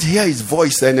don't hear his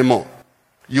voice anymore.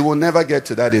 You will never get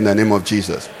to that in the name of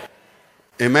Jesus.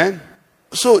 Amen?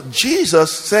 So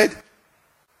Jesus said,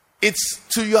 it's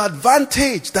to your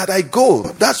advantage that I go.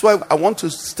 That's why I want to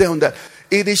stay on that.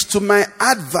 It is to my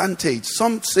advantage.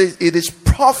 Some say it is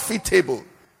profitable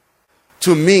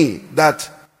to me that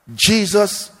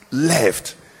Jesus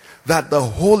left, that the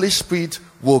Holy Spirit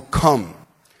will come.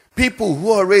 People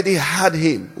who already had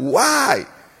him. Why?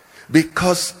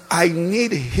 Because I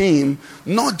need him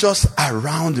not just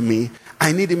around me,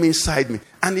 I need him inside me.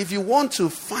 And if you want to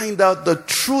find out the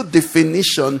true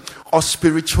definition of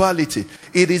spirituality,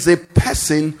 it is a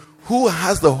person who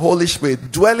has the Holy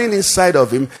Spirit dwelling inside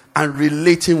of him and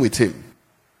relating with him.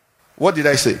 What did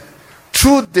I say?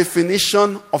 True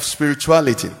definition of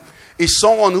spirituality is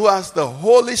someone who has the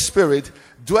Holy Spirit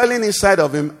dwelling inside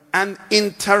of him and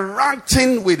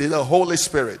interacting with the Holy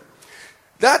Spirit.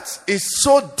 That is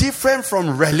so different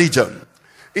from religion.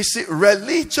 You see,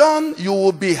 religion, you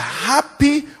will be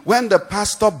happy when the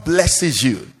pastor blesses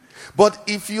you. But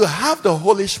if you have the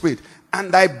Holy Spirit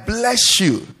and I bless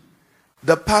you,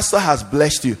 the pastor has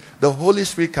blessed you, the Holy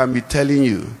Spirit can be telling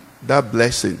you that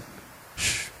blessing,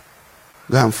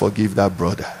 go and forgive that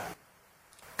brother.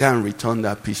 Go and return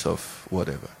that piece of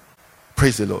whatever.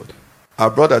 Praise the Lord. Our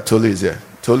brother Tolu is here.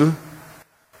 Tolu,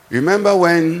 remember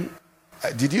when,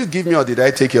 did you give me or did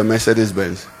I take your Mercedes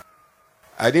Benz?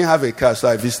 I didn't have a car, so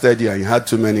I visited you and you had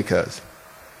too many cars.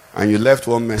 And you left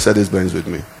one Mercedes Benz with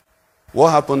me.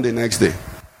 What happened the next day?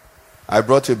 I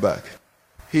brought it back.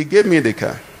 He gave me the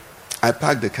car. I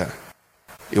parked the car.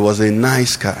 It was a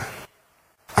nice car.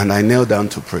 And I knelt down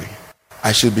to pray.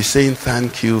 I should be saying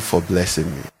thank you for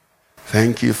blessing me.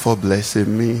 Thank you for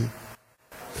blessing me.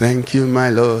 Thank you, my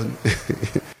Lord.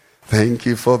 Thank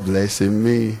you for blessing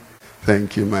me.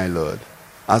 Thank you, my Lord.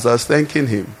 As I was thanking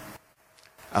him,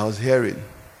 I was hearing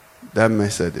that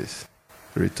Mercedes,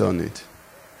 return it.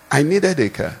 I needed a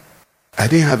car. I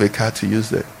didn't have a car to use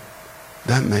then.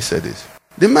 That Mercedes.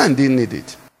 The man didn't need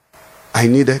it. I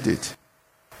needed it.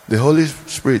 The Holy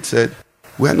Spirit said,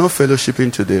 we are not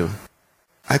fellowshipping today.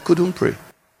 I couldn't pray.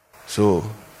 So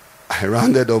I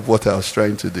rounded up what I was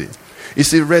trying to do. You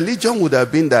see, religion would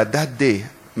have been that day,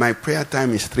 my prayer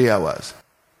time is 3 hours.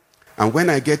 And when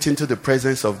I get into the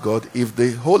presence of God, if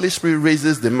the Holy Spirit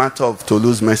raises the matter of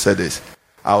Tolu's Mercedes,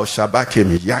 I'll shabak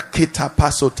him. Yakita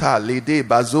pasota, lede,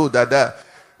 bazo, dada.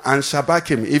 And shabak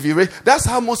him. If you that's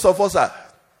how most of us are.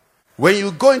 When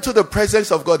you go into the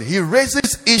presence of God, he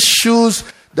raises issues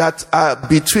that are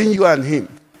between you and him.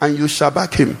 And you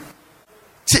shabak him.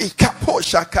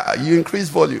 You increase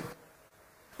volume.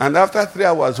 And after 3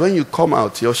 hours, when you come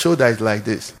out, your shoulder is like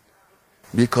this.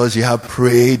 Because you have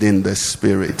prayed in the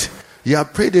Spirit. You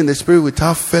have prayed in the Spirit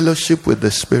without fellowship with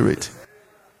the Spirit.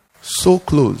 So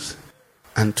close.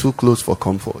 And too close for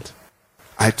comfort.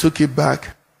 I took it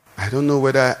back. I don't know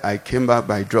whether I came back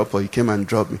by drop or he came and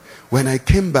dropped me. When I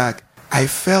came back, I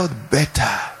felt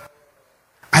better.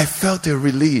 I felt a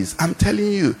release. I'm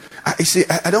telling you.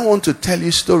 I don't want to tell you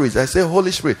stories. I say,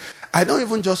 Holy Spirit, I don't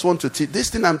even just want to teach. This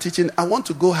thing I'm teaching, I want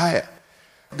to go higher.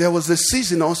 There was a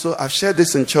season also, I've shared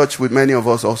this in church with many of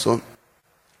us also.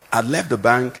 I left the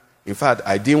bank. In fact,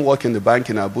 I didn't work in the bank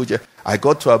in Abuja. I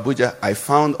got to Abuja. I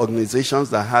found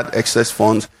organizations that had excess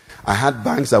funds. I had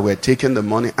banks that were taking the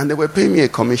money and they were paying me a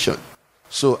commission.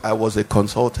 So I was a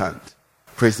consultant.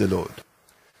 Praise the Lord.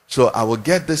 So I would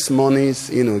get these monies,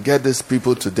 get these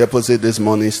people to deposit these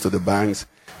monies to the banks.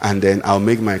 And then I'll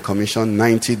make my commission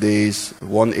 90 days,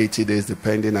 180 days,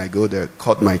 depending. I go there,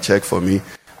 cut my check for me.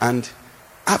 And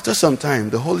after some time,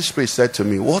 the Holy Spirit said to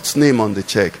me, what's name on the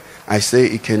check? I say,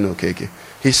 Ikenna Okeke.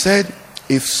 He said,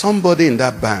 if somebody in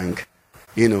that bank,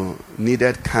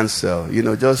 needed counsel,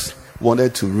 just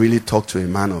wanted to really talk to a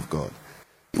man of God,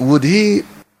 would he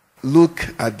look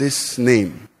at this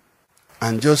name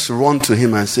and just run to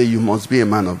him and say, you must be a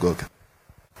man of God?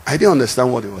 I didn't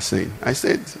understand what he was saying. I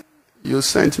said, you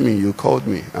sent me, you called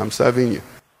me, I'm serving you.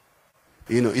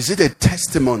 Is it a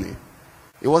testimony?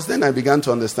 It was then I began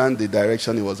to understand the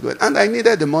direction he was going. And I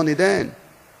needed the money then.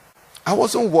 I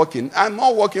wasn't working. I'm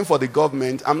not working for the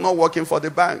government. I'm not working for the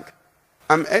bank.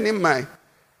 I'm earning my...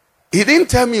 He didn't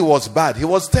tell me it was bad. He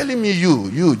was telling me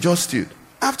just you.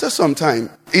 After some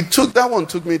time, that one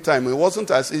took me time. It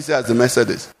wasn't as easy as the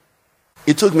Mercedes.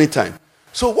 It took me time.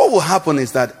 So what will happen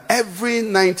is that every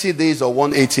 90 days or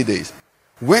 180 days,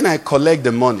 when I collect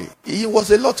the money, it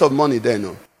was a lot of money then.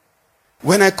 No?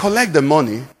 When I collect the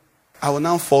money, I will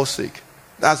now fall sick.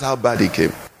 That's how bad it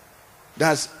came.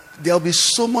 There'll be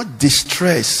so much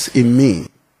distress in me.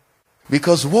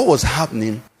 Because what was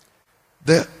happening,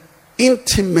 the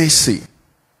intimacy,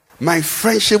 my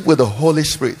friendship with the Holy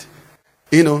Spirit.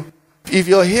 If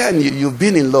you're here and you've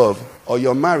been in love, or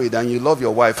you're married and you love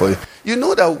your wife, or you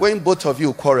know that when both of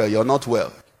you quarrel, you're not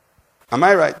well. Am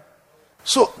I right?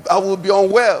 So I will be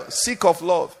unwell, sick of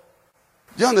love.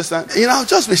 Do you understand? I'll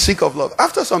just be sick of love.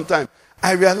 After some time,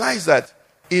 I realized that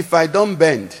if I don't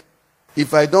bend,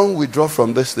 if I don't withdraw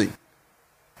from this thing,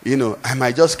 I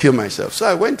might just kill myself. So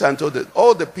I went and told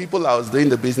all the people I was doing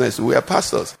the business with were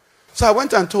pastors. So I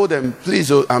went and told them,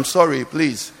 please, I'm sorry,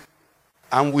 please,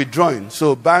 I'm withdrawing.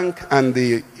 So bank and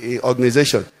the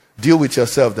organization, deal with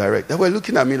yourself direct. They were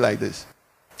looking at me like this.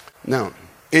 Now,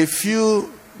 a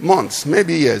few months,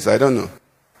 maybe years, I don't know,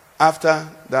 after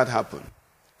that happened,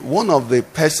 one of the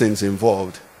persons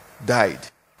involved died.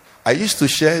 I used to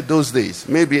share those days.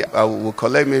 Maybe I will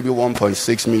collect maybe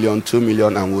 1.6 million, 2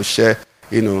 million, and we'll share,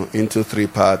 into 3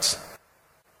 parts.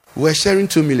 We're sharing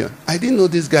 2 million. I didn't know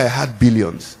this guy had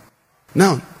billions.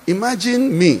 Now,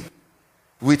 imagine me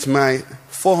with my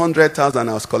 400,000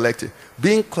 I was collecting,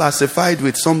 being classified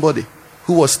with somebody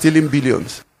who was stealing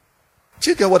billions. Do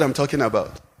you get what I'm talking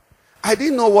about? I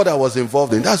didn't know what I was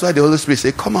involved in. That's why the Holy Spirit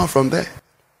said, come out from there.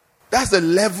 That's the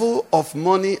level of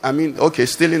money.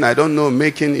 Stealing, I don't know,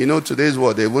 making, today's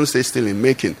world, they won't say stealing,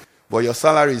 making. But your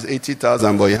salary is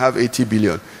 80,000, but you have 80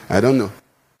 billion. I don't know.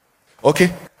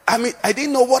 Okay? I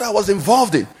didn't know what I was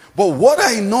involved in. But what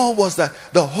I know was that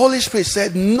the Holy Spirit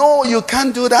said, no, you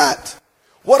can't do that.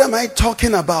 What am I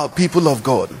talking about, people of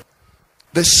God?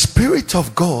 The Spirit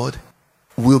of God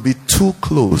will be too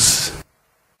close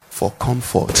for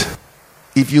comfort.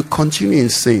 If you continue in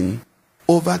sin,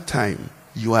 over time,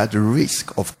 you are at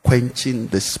risk of quenching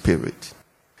the Spirit.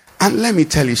 And let me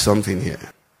tell you something here.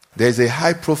 There's a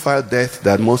high-profile death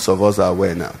that most of us are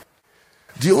aware now.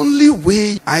 The only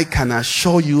way I can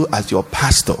assure you as your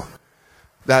pastor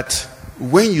that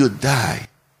when you die,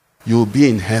 you'll be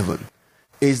in heaven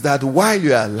is that while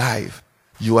you are alive,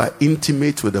 you are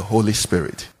intimate with the Holy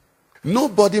Spirit.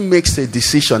 Nobody makes a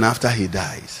decision after he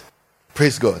dies.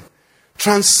 Praise God.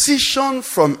 Transition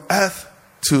from earth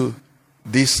to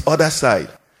this other side.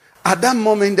 At that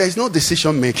moment, there is no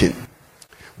decision making.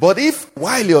 But if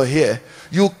while you're here,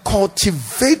 you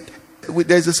cultivate,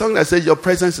 there's a song that says your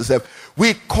presence is here.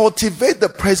 We cultivate the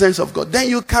presence of God. Then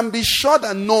you can be sure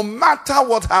that no matter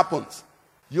what happens,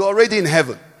 you're already in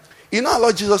heaven. You know, our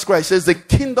Lord Jesus Christ says the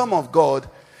kingdom of God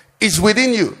is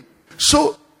within you.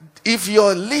 So if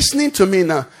you're listening to me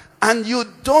now and you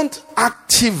don't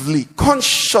actively,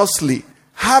 consciously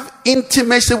have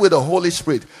intimacy with the Holy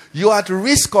Spirit, you're at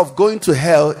risk of going to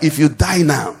hell if you die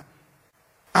now.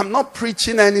 I'm not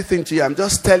preaching anything to you. I'm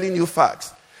just telling you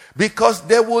facts. Because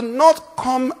they will not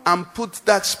come and put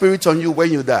that spirit on you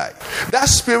when you die. That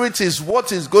spirit is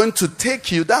what is going to take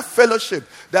you. That fellowship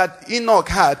that Enoch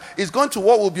had is going to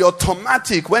what will be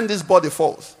automatic when this body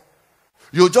falls.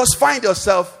 You'll just find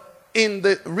yourself in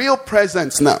the real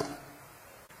presence now.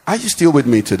 Are you still with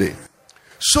me today?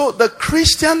 So the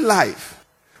Christian life,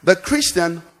 the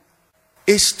Christian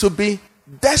is to be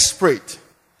desperate.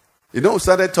 You know, we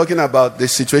started talking about the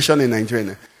situation in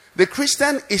Nigeria. The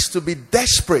Christian is to be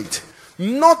desperate,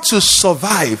 not to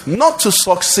survive, not to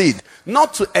succeed,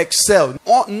 not to excel,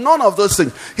 or none of those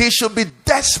things. He should be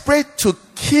desperate to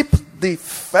keep the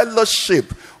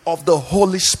fellowship of the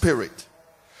Holy Spirit.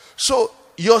 So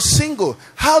you're single.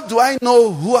 How do I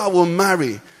know who I will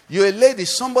marry? You're a lady,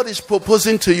 somebody's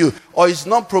proposing to you, or is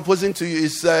not proposing to you,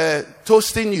 is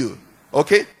toasting you,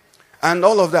 okay? And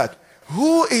all of that.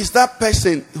 Who is that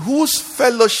person whose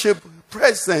fellowship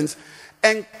presence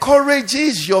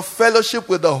encourages your fellowship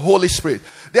with the Holy Spirit?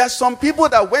 There are some people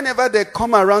that whenever they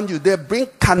come around you, they bring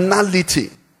carnality.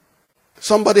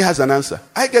 Somebody has an answer.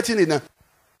 I get in it now.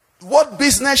 What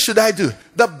business should I do?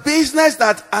 The business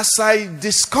that as I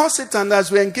discuss it and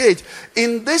as we engage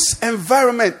in this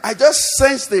environment, I just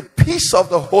sense the peace of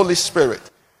the Holy Spirit.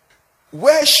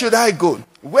 Where should I go?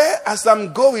 Where as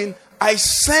I'm going, I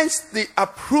sense the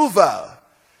approval,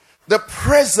 the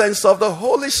presence of the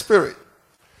Holy Spirit.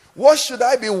 What should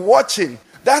I be watching?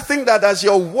 That thing that as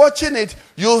you're watching it,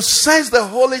 you sense the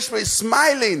Holy Spirit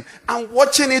smiling and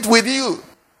watching it with you.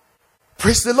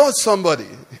 Praise the Lord, somebody.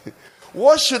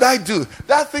 What should I do?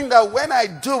 That thing that when I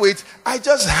do it, I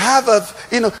just have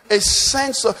a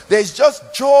sense of, there's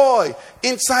just joy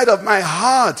inside of my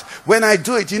heart when I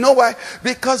do it. You know why?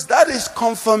 Because that is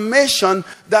confirmation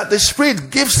that the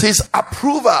Spirit gives his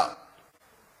approval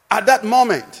at that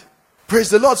moment. Praise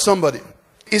the Lord, somebody.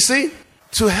 You see,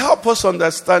 to help us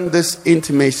understand this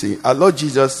intimacy, our Lord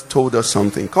Jesus told us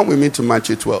something. Come with me to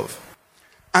Matthew 12.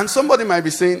 And somebody might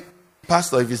be saying,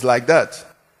 Pastor, if it's like that,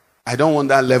 I don't want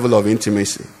that level of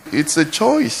intimacy. It's a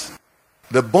choice.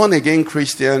 The born-again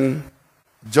Christian,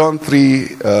 John 3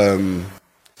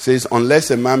 says, unless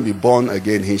a man be born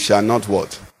again, he shall not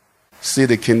what? See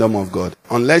the kingdom of God.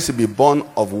 Unless he be born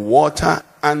of water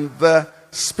and the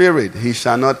Spirit, he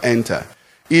shall not enter.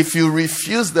 If you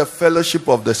refuse the fellowship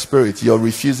of the Spirit, you're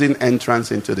refusing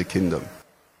entrance into the kingdom.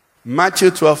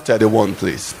 Matthew 12:31,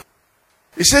 please.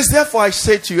 It says, therefore I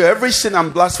say to you, every sin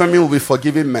and blasphemy will be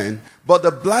forgiven men, but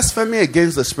the blasphemy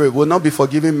against the Spirit will not be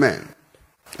forgiven men.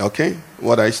 Okay?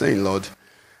 What are you saying, Lord?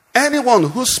 Anyone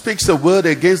who speaks a word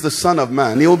against the Son of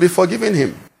Man, he will be forgiven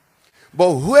him.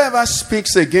 But whoever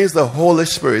speaks against the Holy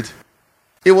Spirit,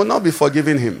 it will not be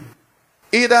forgiven him,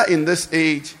 either in this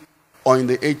age or in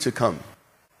the age to come.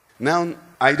 Now,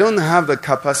 I don't have the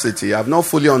capacity. I've not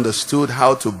fully understood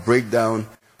how to break down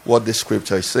what the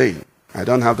scripture is saying. I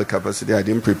don't have the capacity. I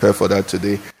didn't prepare for that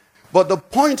today. But the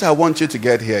point I want you to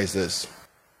get here is this.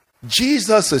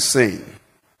 Jesus is saying,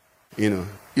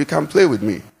 you can play with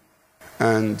me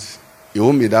and it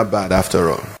won't be that bad after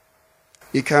all.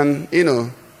 You can,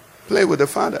 play with the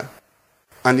Father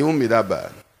and it won't be that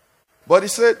bad. But he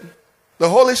said, the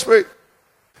Holy Spirit.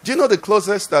 Do you know the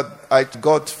closest that I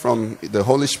got from the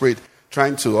Holy Spirit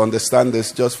trying to understand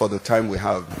this just for the time we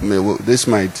have? This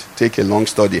might take a long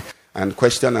study and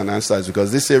question and answers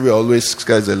because this area always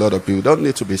scares a lot of people. You don't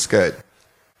need to be scared.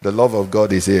 The love of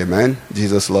God is here, man.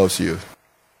 Jesus loves you.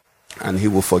 And he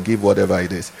will forgive whatever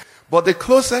it is. But the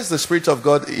closest the Spirit of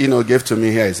God, gave to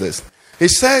me here is this. He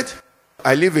said,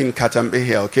 I live in Katambe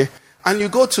here, okay? And you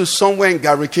go to somewhere in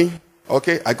Gariki,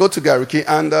 okay? I go to Gariki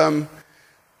and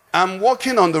I'm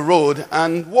walking on the road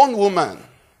and one woman,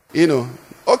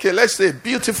 okay, let's say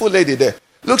beautiful lady there,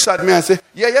 looks at me and say,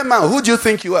 yeah, man, who do you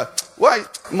think you are? Why?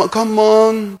 Come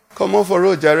on for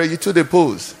road, Jared, you to the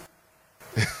pose.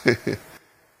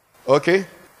 Okay?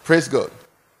 Praise God.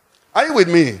 Are you with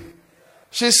me?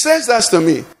 She says that to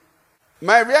me.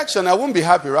 My reaction, I won't be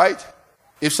happy, right?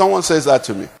 If someone says that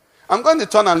to me. I'm going to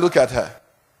turn and look at her.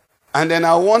 And then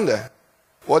I'll wonder,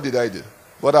 what did I do?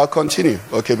 But I'll continue,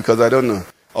 okay, because I don't know.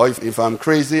 Or if I'm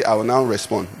crazy, I will now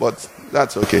respond. But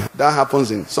that's okay. That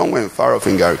happens in somewhere far off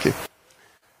in Gariki.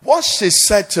 What she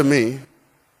said to me,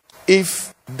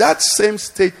 if that same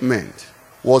statement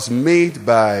was made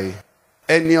by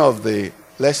any of the,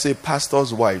 let's say,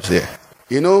 pastors' wives here,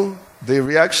 the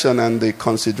reaction and the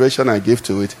consideration I give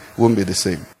to it won't be the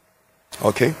same.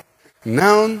 Okay?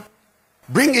 Now,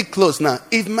 bring it close now.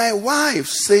 If my wife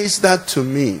says that to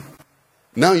me,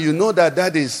 now you know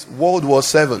that is World War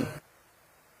VII.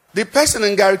 The person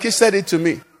in Gariki said it to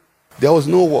me. There was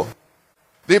no war.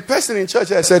 The person in church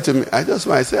said to me, I just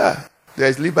want to say, there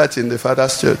is liberty in the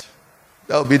Thefatherschurch.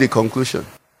 That will be the conclusion.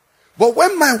 But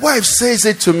when my wife says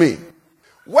it to me,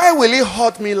 why will it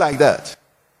hurt me like that?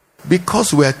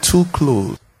 Because we are too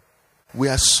close. We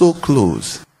are so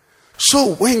close.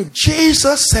 So when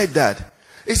Jesus said that,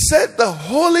 he said the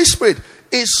Holy Spirit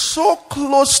is so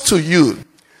close to you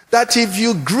that if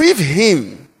you grieve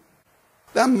him,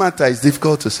 that matter is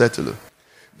difficult to settle.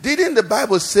 Didn't the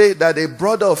Bible say that a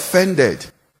brother offended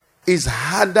is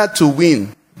harder to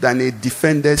win than a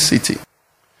defended city?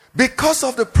 Because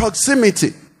of the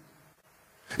proximity.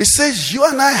 It says you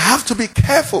and I have to be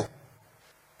careful.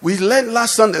 We learned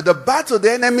last Sunday, the battle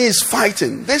the enemy is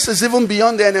fighting. This is even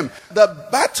beyond the enemy. The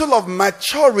battle of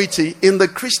maturity in the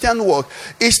Christian walk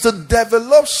is to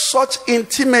develop such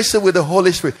intimacy with the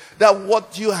Holy Spirit that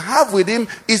what you have with him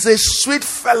is a sweet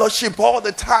fellowship all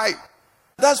the time.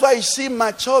 That's why you see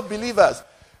mature believers.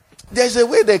 There's a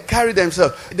way they carry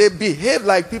themselves. They behave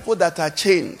like people that are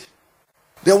chained.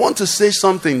 They want to say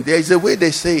something. There is a way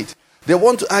they say it. They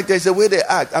want to act, there's a way they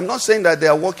act. I'm not saying that they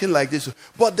are walking like this,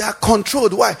 but they are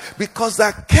controlled. Why? Because they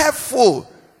are careful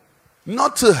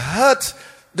not to hurt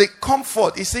the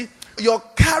comfort. You see, you're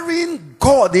carrying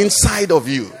God inside of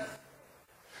you.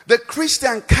 The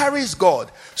Christian carries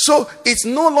God. So it's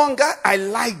no longer, I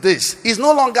like this. It's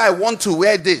no longer, I want to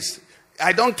wear this.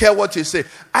 I don't care what you say.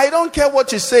 I don't care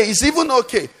what you say. It's even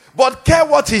okay. But care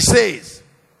what he says.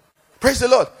 Praise the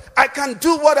Lord. I can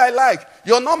do what I like.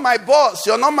 You're not my boss.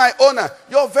 You're not my owner.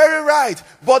 You're very right.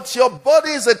 But your body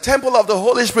is a temple of the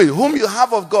Holy Spirit, whom you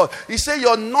have of God. He said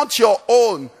you're not your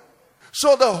own.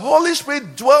 So the Holy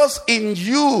Spirit dwells in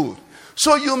you.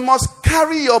 So you must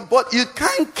carry your body. You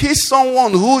can't kiss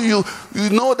someone who you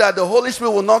know that the Holy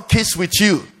Spirit will not kiss with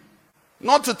you.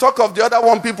 Not to talk of the other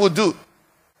one people do.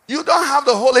 You don't have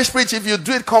the Holy Spirit if you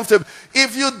do it comfortably.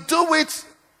 If you do it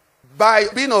by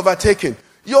being overtaken,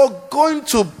 you're going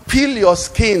to peel your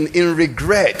skin in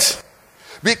regret.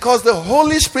 Because the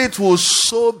Holy Spirit will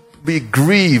so be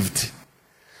grieved.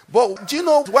 But do you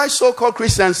know why so-called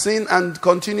Christians sin and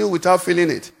continue without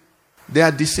feeling it? They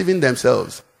are deceiving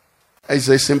themselves. It's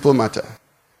a simple matter.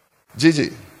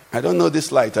 Gigi, I don't know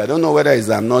this light. I don't know whether it's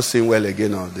I'm not seeing well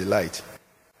again or the light.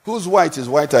 Whose white is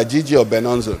whiter, Gigi or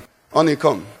Benonzo? Only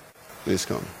come. Please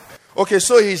come. Okay,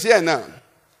 so he's here now.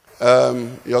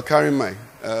 You're carrying mine.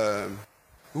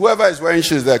 Whoever is wearing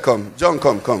shoes there, come. John,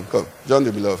 come. John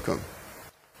the beloved, come.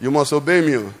 You must obey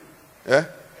me. Yeah?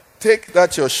 Take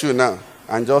that your shoe now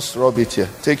and just rub it here.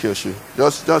 Take your shoe.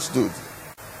 Just do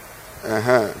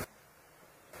it.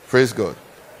 Praise God.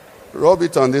 Rub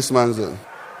it on this man's zone.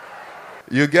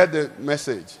 You get the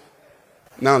message.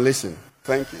 Now listen.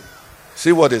 Thank you.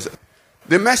 See what is it?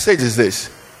 The message is this.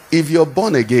 If you're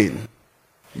born again,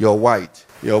 you're white.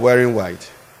 You're wearing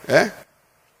white.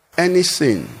 Any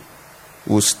sin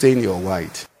will stain your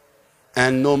white.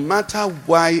 And no matter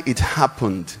why it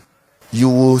happened, you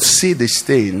will see the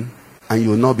stain and you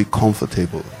will not be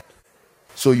comfortable.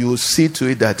 So you will see to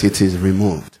it that it is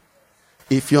removed.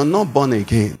 If you're not born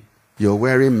again, you're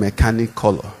wearing mechanic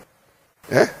color.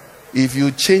 If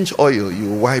you change oil,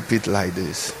 you wipe it like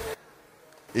this.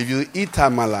 If you eat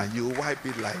amala, you wipe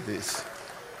it like this.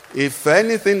 If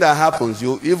anything that happens,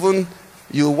 you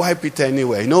wipe it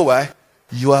anyway. You know why?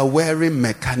 You are wearing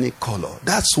mechanic color.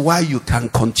 That's why you can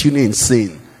continue in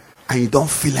sin and you don't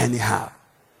feel anyhow.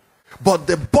 But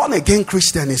the born again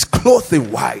Christian is clothed in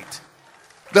white.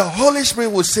 The Holy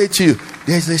Spirit will say to you,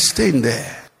 there's a stain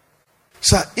there.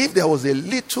 Sir, if there was a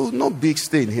little, not big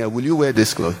stain here, will you wear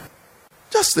this clothes?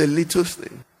 Just a little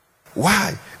stain.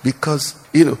 Why? Because,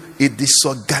 it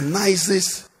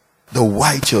disorganizes the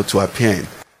white you're to appear in.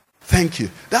 Thank you.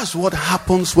 That's what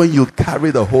happens when you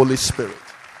carry the Holy Spirit.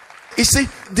 You see,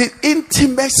 the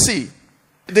intimacy,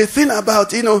 the thing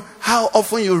about, how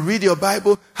often you read your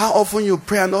Bible, how often you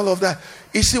pray and all of that.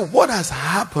 You see, what has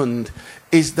happened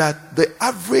is that the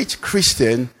average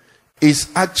Christian is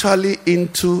actually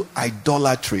into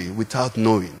idolatry without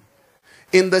knowing.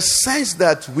 In the sense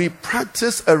that we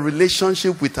practice a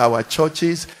relationship with our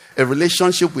churches, a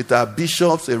relationship with our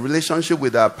bishops, a relationship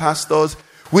with our pastors,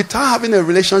 without having a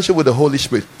relationship with the Holy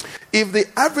Spirit. If the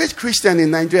average Christian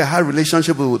in Nigeria had a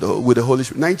relationship with the Holy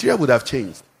Spirit, Nigeria would have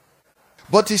changed.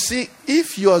 But you see,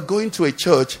 if you are going to a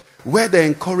church where they're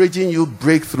encouraging you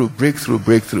breakthrough,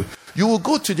 you will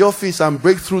go to the office and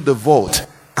break through the vault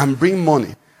and bring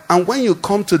money. And when you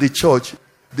come to the church,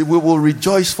 we will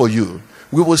rejoice for you.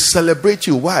 We will celebrate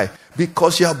you. Why?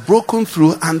 Because you have broken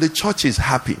through and the church is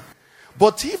happy.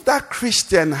 But if that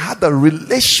Christian had a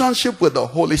relationship with the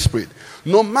Holy Spirit,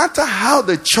 no matter how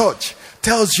the church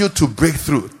tells you to break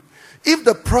through, if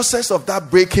the process of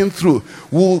that breaking through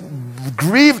will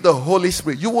grieve the Holy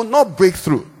Spirit, you will not break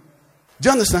through. Do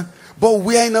you understand? But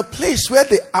we are in a place where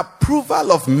the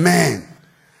approval of man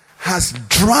has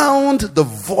drowned the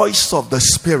voice of the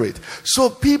Spirit. So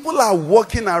people are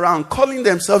walking around calling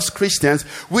themselves Christians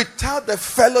without the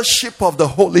fellowship of the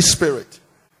Holy Spirit.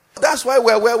 That's why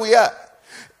we're where we are.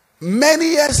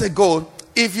 Many years ago,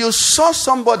 if you saw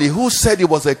somebody who said he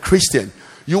was a Christian,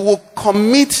 you will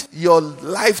commit your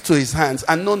life to his hands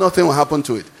and know nothing will happen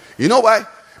to it. You know why?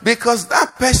 Because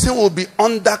that person will be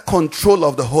under control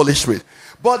of the Holy Spirit.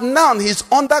 But now he's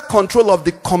under control of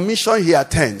the commission he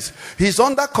attends. He's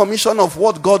under commission of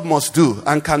what God must do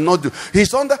and cannot do.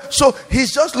 So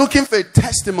he's just looking for a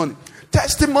testimony.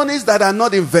 Testimonies that are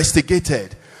not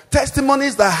investigated.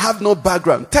 Testimonies that have no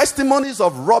background. Testimonies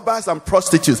of robbers and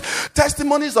prostitutes.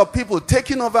 Testimonies of people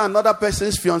taking over another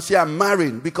person's fiancé and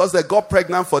marrying because they got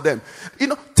pregnant for them.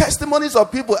 Testimonies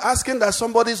of people asking that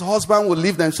somebody's husband will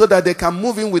leave them so that they can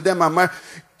move in with them and marry.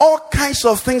 All kinds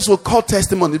of things will call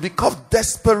testimony because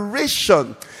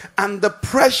desperation and the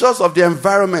pressures of the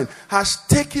environment has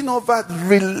taken over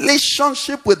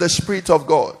relationship with the Spirit of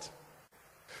God.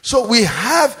 So we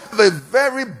have a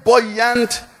very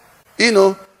buoyant,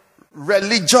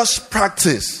 religious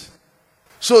practice.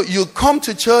 So you come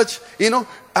to church,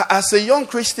 as a young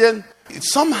Christian,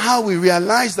 somehow we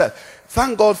realize that,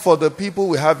 thank God for the people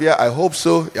we have here. I hope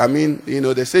so. I mean,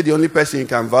 they say the only person you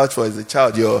can vouch for is the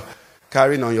child you're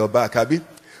carrying on your back, Abby.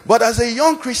 But as a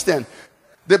young Christian,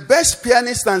 the best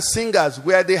pianists and singers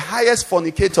were the highest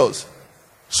fornicators.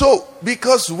 So,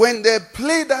 because when they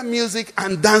play that music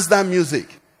and dance that music,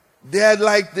 they're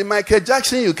like the Michael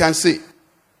Jackson you can see.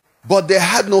 But they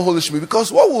had no Holy Spirit. Because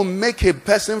what will make a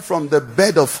person from the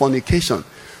bed of fornication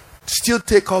still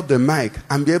take up the mic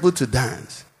and be able to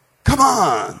dance? Come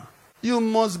on. You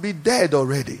must be dead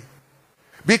already.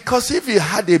 Because if you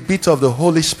had a bit of the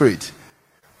Holy Spirit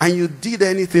and you did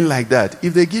anything like that,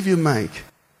 if they give you mic,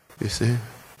 you say,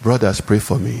 brothers, pray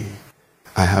for me.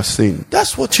 I have sinned.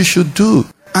 That's what you should do.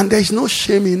 And there is no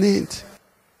shame in it.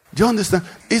 Do you understand?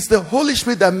 It's the Holy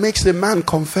Spirit that makes a man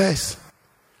confess.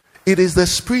 It is the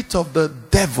spirit of the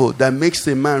devil that makes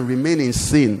a man remain in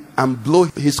sin and blow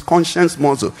his conscience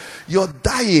muscle. You're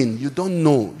dying. You don't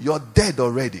know. You're dead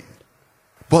already.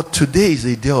 But today is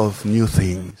a day of new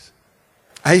things.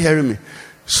 Are you hearing me?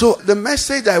 So the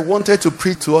message I wanted to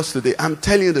preach to us today, I'm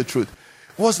telling you the truth,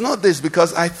 was not this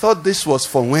because I thought this was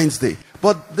for Wednesday.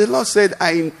 But the Lord said,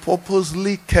 I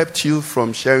purposely kept you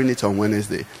from sharing it on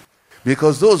Wednesday.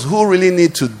 Because those who really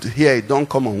need to hear it don't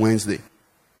come on Wednesday.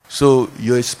 So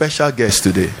you're a special guest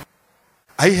today.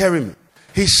 Are you hearing me?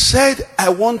 He said, I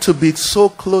want to be so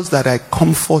close that I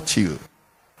comfort you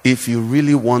if you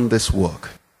really want this work.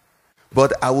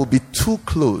 But I will be too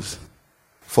close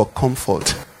for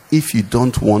comfort if you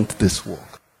don't want this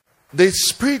work. The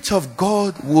Spirit of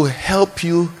God will help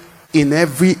you in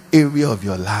every area of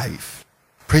your life.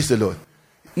 Praise the Lord.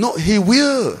 No, He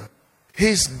will.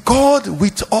 He's God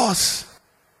with us.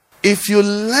 If you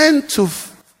learn to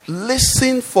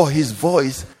listen for His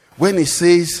voice when He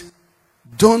says,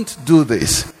 don't do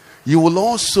this, you will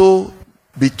also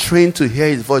be trained to hear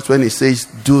His voice when He says,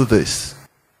 do this.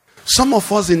 Some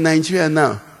of us in Nigeria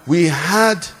now, we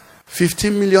had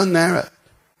 15 million naira.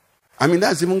 I mean,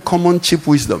 that's even common cheap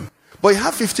wisdom. But you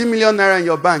have 15 million naira in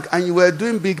your bank and you were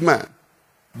doing big man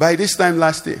by this time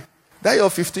last year. That your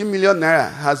 15 million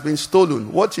naira has been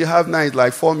stolen. What you have now is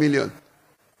like 4 million.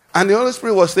 And the Holy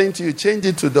Spirit was saying to you, change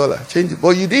it to dollar, change it.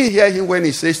 But you didn't hear him when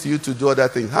he says to you to do other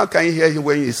things. How can you hear him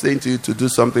when he's saying to you to do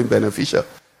something beneficial?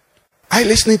 Are you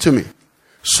listening to me?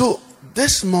 So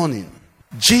this morning,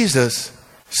 Jesus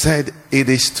said, it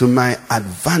is to my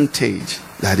advantage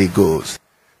that he goes,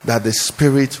 that the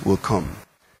Spirit will come.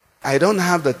 I don't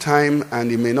have the time,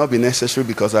 and it may not be necessary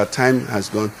because our time has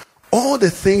gone. All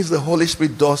the things the Holy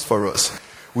Spirit does for us,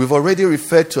 we've already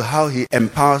referred to how he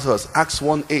empowers us. Acts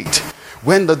 1:8.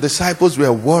 When the disciples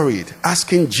were worried,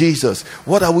 asking Jesus,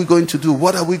 what are we going to do?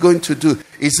 What are we going to do?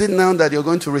 Is it now that you're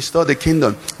going to restore the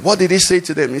kingdom? What did he say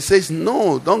to them? He says,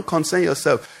 no, don't concern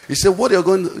yourself. He said, what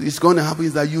is going to happen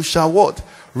is that you shall what?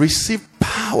 Receive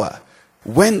power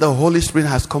when the Holy Spirit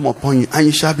has come upon you, and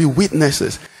you shall be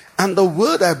witnesses. And the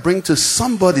word I bring to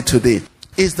somebody today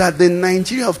is that the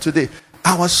Nigeria of today,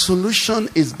 our solution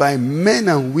is by men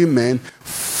and women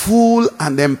full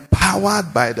and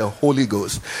empowered by the Holy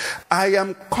Ghost. I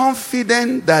am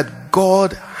confident that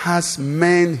God has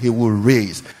men he will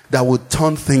raise that will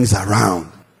turn things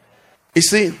around. You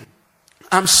see,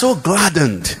 I'm so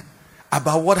gladdened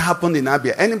about what happened in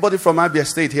Abia. Anybody from Abia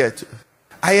State here?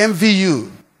 I envy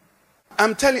you.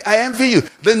 I'm telling you, I envy you.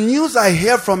 The news I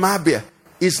hear from Abia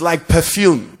is like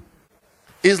perfume.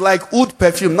 It's like oud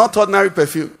perfume, not ordinary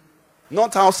perfume.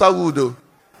 Not Hausa wood.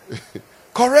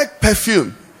 Correct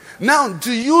perfume. Now,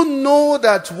 do you know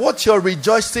that what you're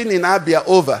rejoicing in Abia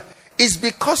over is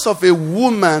because of a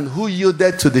woman who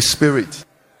yielded to the Spirit?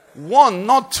 One,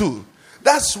 not two.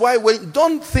 That's why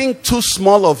don't think too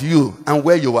small of you and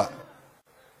where you are.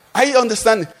 Are you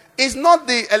understanding? It's not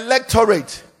the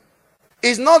electorate.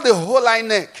 It's not the whole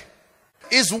INEC.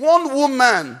 It's one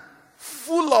woman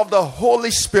full of the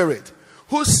Holy Spirit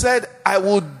who said, I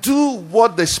will do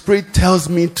what the Spirit tells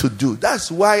me to do.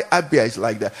 That's why Abia is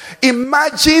like that.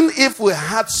 Imagine if we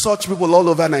had such people all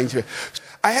over Nigeria.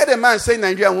 I heard a man say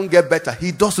Nigeria won't get better.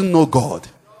 He doesn't know God.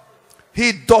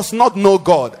 He does not know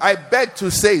God. I beg to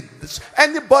say,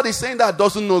 anybody saying that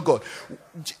doesn't know God.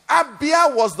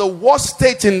 Abia was the worst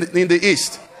state in the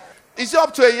East. Is it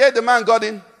up to a year the man got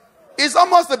in? It's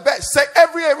almost the best,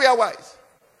 every area wise.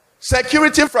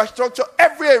 Security, infrastructure,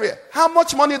 every area. How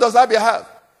much money does Abia have?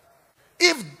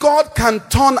 If God can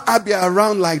turn Abia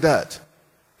around like that,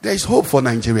 there is hope for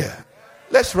Nigeria.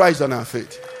 Let's rise on our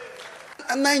feet.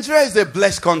 And Nigeria is a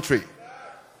blessed country.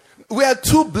 We are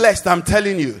too blessed, I'm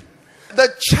telling you.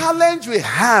 The challenge we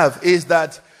have is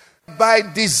that by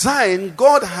design,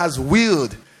 God has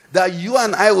willed that you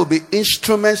and I will be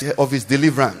instruments of his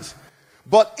deliverance.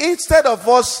 But instead of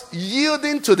us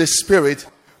yielding to the Spirit,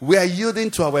 we are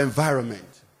yielding to our environment.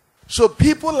 So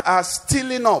people are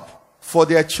stealing up for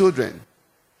their children.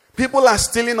 People are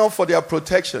stealing up for their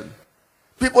protection.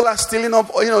 People are stealing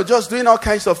up, just doing all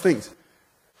kinds of things.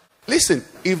 Listen,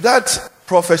 if that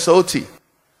Professor Oti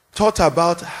thought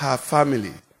about her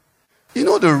family, you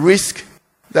know the risk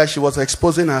that she was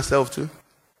exposing herself to?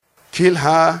 Kill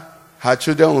her, her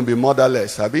children will be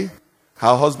motherless, Abi.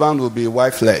 Her husband will be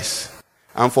wifeless.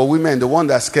 And for women, the one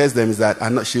that scares them is that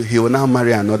he will now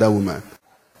marry another woman.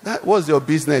 That was your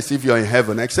business if you're in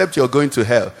heaven, except you're going to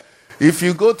hell. If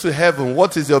you go to heaven,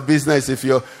 what is your business if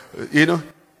you're, do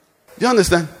you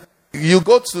understand? You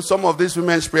go to some of these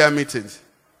women's prayer meetings.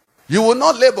 You will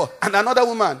not labor. And another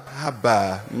woman,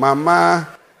 Abba, Mama,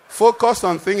 focus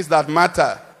on things that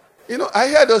matter. I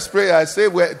hear those prayers say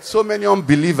we're so many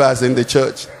unbelievers in the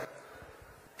church.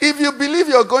 If you believe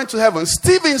you're going to heaven,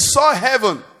 Stephen saw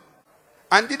heaven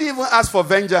and didn't even ask for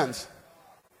vengeance.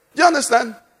 Do you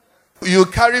understand? You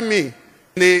carry me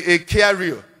in a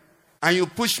carrier and you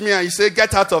push me and you say,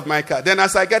 get out of my car. Then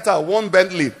as I get out, one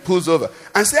Bentley pulls over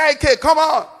and say, okay, come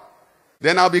on.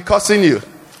 Then I'll be cursing you.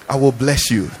 I will bless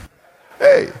you.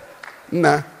 Hey,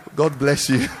 God bless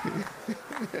you.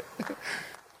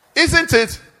 Isn't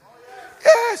it?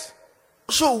 Yes.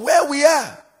 So where we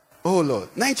are, oh Lord,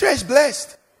 Nigeria is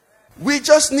blessed. We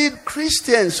just need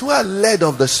Christians who are led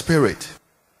of the Spirit,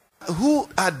 who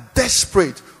are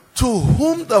desperate, to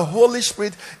whom the Holy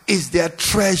Spirit is their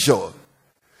treasure.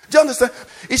 Do you understand?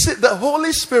 You see, the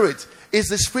Holy Spirit is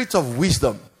the Spirit of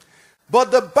wisdom.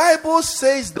 But the Bible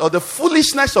says, or the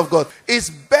foolishness of God is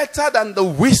better than the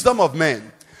wisdom of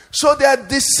men. So there are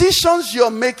decisions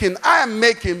you're making, I am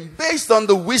making, based on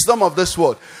the wisdom of this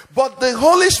world. But the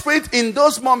Holy Spirit in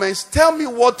those moments tell me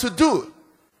what to do.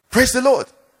 Praise the Lord.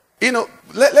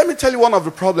 Let me tell you one of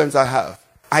the problems I have.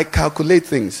 I calculate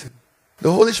things. The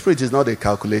Holy Spirit is not a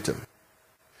calculator.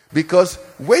 Because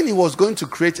when he was going to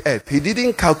create earth, he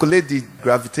didn't calculate the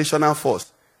gravitational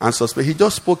force and suspect. He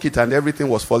just spoke it and everything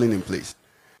was falling in place.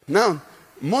 Now,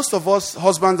 most of us,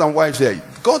 husbands and wives here,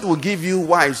 God will give you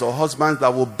wives or husbands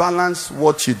that will balance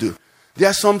what you do. There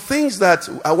are some things that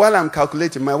while I'm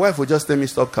calculating, my wife will just tell me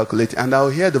stop calculating, and I'll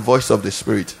hear the voice of the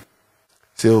Spirit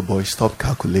say, oh boy, stop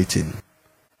calculating.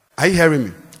 Are you hearing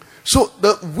me? So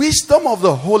the wisdom of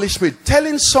the Holy Spirit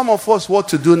telling some of us what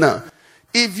to do now.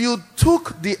 If you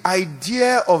took the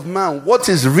idea of man, what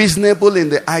is reasonable in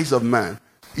the eyes of man,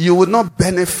 you would not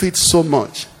benefit so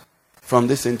much from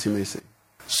this intimacy.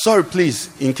 Sorry, please,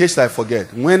 in case I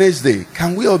forget, Wednesday,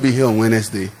 can we all be here on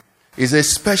Wednesday? It's a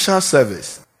special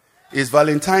service. It's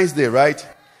Valentine's Day, right?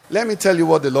 Let me tell you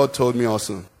what the Lord told me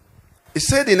also. He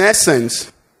said in essence,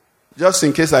 just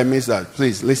in case I missed that,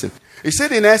 please listen. He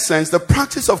said in essence, the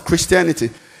practice of Christianity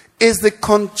is the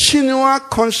continual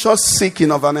conscious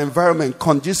seeking of an environment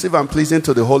conducive and pleasing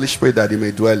to the Holy Spirit that He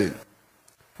may dwell in.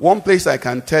 One place I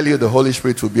can tell you the Holy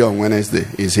Spirit will be on Wednesday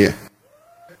is here.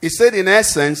 He said in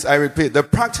essence, I repeat, the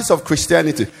practice of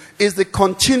Christianity is the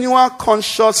continual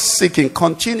conscious seeking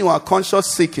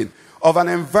of an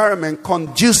environment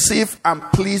conducive and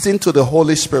pleasing to the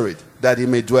Holy Spirit that He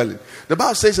may dwell in. The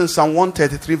Bible says in Psalm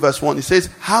 133 verse 1, it says,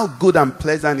 how good and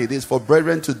pleasant it is for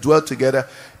brethren to dwell together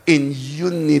in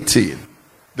unity.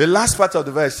 The last part of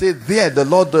the verse says, there the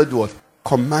Lord did what?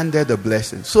 Commanded the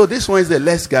blessing. So this Wednesday,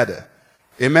 let's gather.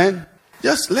 Amen?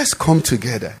 Just let's come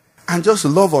together and just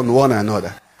love on one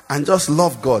another and just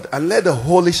love God and let the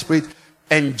Holy Spirit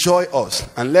enjoy us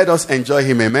and let us enjoy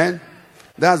Him. Amen?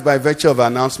 That's by virtue of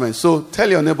announcement. So tell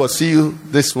your neighbor, see you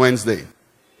this Wednesday.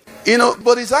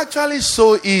 But it's actually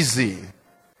so easy.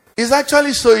 It's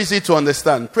actually so easy to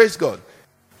understand. Praise God.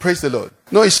 Praise the Lord.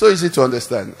 No, it's so easy to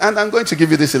understand. And I'm going to give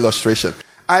you this illustration.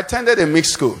 I attended a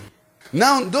mixed school.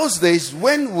 Now, in those days,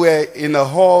 when we're in a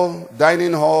hall,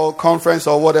 dining hall, conference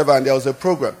or whatever, and there was a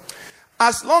program,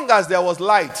 as long as there was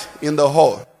light in the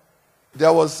hall,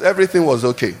 everything was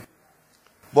okay.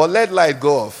 But let light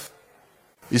go off.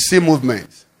 You see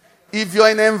movement. If you're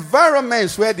in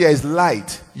environments where there is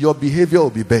light, your behavior will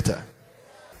be better.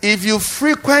 If you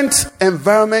frequent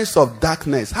environments of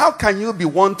darkness, how can you be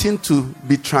wanting to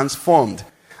be transformed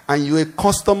and you're a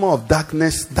customer of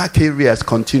darkness, dark areas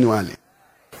continually?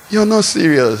 You're not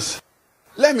serious.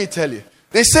 Let me tell you.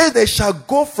 They say they shall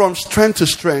go from strength to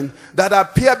strength that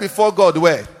appear before God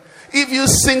where? If you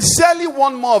sincerely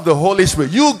want more of the Holy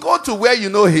Spirit, you go to where you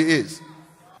know He is.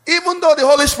 Even though the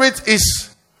Holy Spirit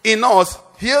is in us,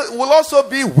 He will also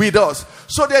be with us.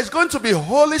 So there's going to be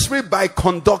Holy Spirit by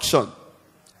conduction.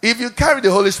 If you carry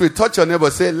the Holy Spirit, touch your neighbor,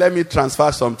 say, let me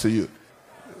transfer some to you.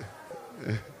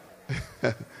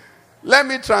 Let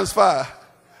me transfer.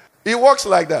 It works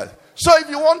like that. So if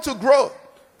you want to grow,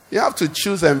 you have to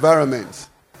choose environments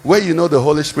where you know the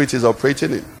Holy Spirit is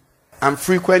operating in and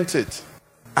frequent it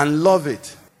and love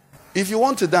it. If you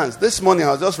want to dance, this morning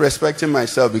I was just respecting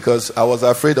myself because I was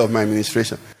afraid of my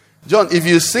ministration. John, if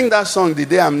you sing that song the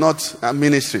day I'm not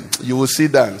ministering, you will see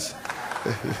dance.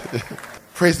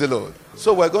 Praise the Lord.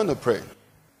 So we're going to pray.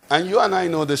 And you and I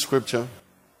know the scripture.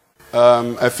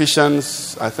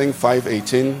 Ephesians, I think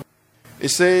 5:18. It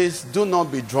says, do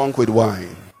not be drunk with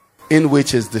wine, in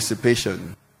which is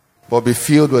dissipation, but be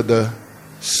filled with the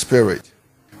Spirit.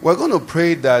 We're going to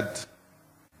pray that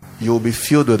you'll be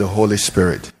filled with the Holy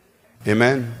Spirit.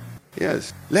 Amen?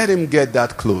 Yes. Let Him get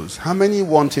that close. How many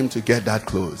want Him to get that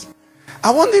close?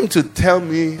 I want Him to tell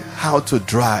me how to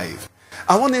drive.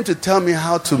 I want Him to tell me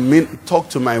how to talk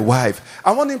to my wife.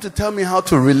 I want Him to tell me how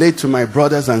to relate to my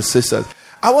brothers and sisters.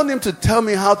 I want Him to tell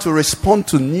me how to respond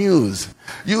to news.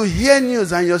 You hear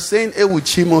news and you're saying,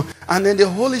 Ewuchimo, and then the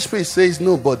Holy Spirit says,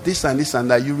 no, but this and this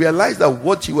and that. You realize that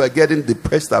what you were getting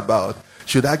depressed about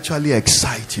should actually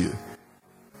excite you.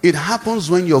 It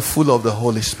happens when you're full of the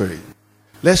Holy Spirit.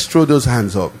 Let's throw those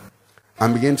hands up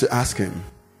and begin to ask Him,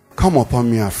 come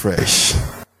upon me afresh.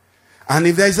 And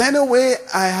if there's any way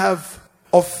I have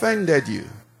offended you,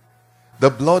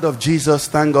 the blood of Jesus,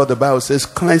 thank God, the Bible says,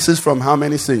 cleanses from how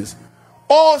many sins?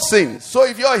 All sins. So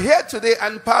if you're here today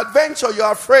and peradventure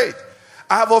you're afraid,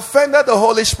 I have offended the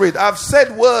Holy Spirit, I've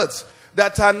said words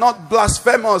that are not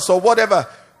blasphemous or whatever,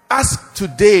 ask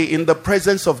today in the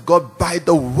presence of God by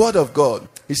the word of God.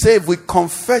 He said if we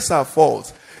confess our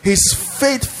faults, He's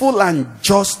faithful and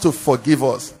just to forgive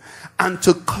us and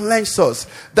to cleanse us,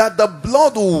 that the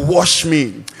blood will wash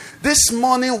me. This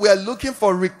morning we are looking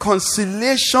for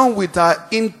reconciliation with our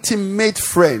intimate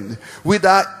friend, with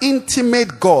our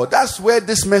intimate God. That's where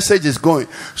this message is going.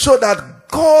 So that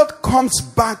God comes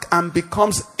back and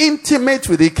becomes intimate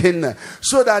with Ikenna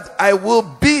so that I will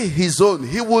be his own.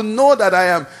 He will know that I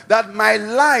am, that my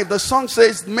life, the song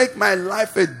says, make my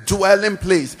life a dwelling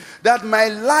place. That my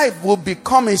life will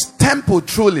become his temple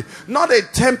truly. Not a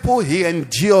temple he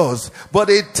endures, but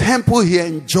a temple he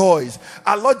enjoys.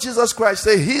 Our Lord Jesus Christ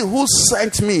said, he who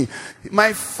sent me,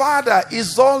 my Father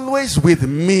is always with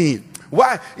me.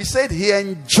 Why? He said he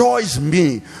enjoys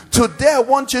me. Today I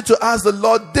want you to ask the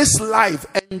Lord, this life,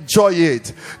 enjoy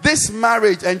it. This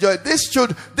marriage, enjoy it.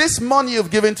 This money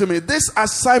you've given to me. This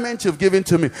assignment you've given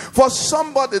to me. For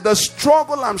somebody, the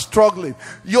struggle I'm struggling.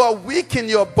 You're weak in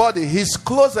your body. He's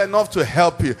close enough to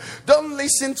help you. Don't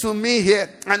listen to me here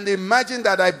and imagine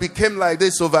that I became like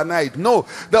this overnight. No,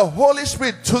 the Holy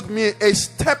Spirit took me a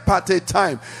step at a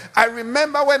time. I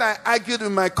remember when I argued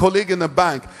with my colleague in the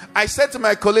bank. I said to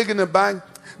my colleague in the bank,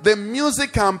 the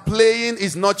music I'm playing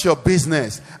is not your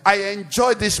business. I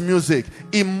enjoy this music.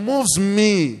 It moves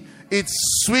me. It's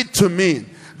sweet to me.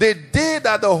 The day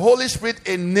that the Holy Spirit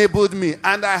enabled me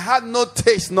and I had no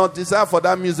taste, no desire for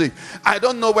that music, I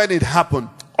don't know when it happened.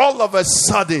 All of a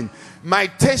sudden, my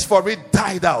taste for it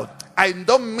died out. I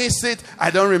don't miss it. I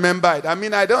don't remember it. I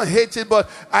mean, I don't hate it, but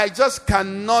I just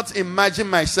cannot imagine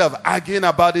myself arguing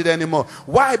about it anymore.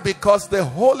 Why? Because the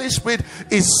Holy Spirit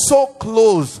is so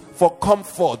close for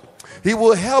comfort. He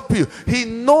will help you. He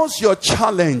knows your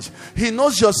challenge. He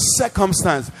knows your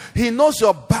circumstance. He knows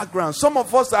your background. Some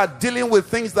of us are dealing with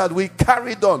things that we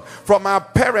carried on from our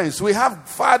parents. We have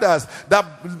fathers that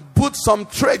put some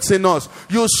traits in us.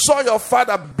 You saw your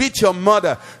father beat your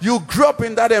mother. You grew up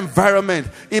in that environment.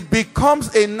 It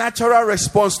becomes a natural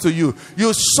response to you.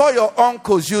 You saw your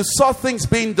uncles. You saw things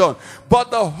being done. But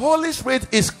the Holy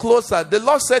Spirit is closer. The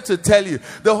Lord said to tell you,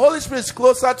 the Holy Spirit is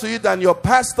closer to you than your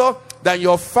pastor, than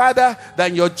your father,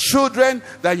 than your children,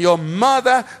 than your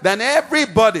mother, than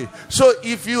everybody. So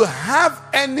if you have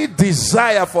any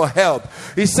desire for help,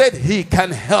 he said he can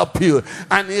help you.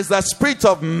 And he's the spirit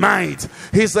of might.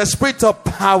 He's the spirit of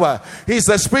power. He's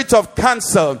the spirit of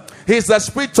counsel. He's the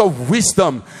spirit of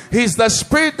wisdom. He's the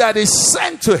spirit that is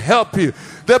sent to help you.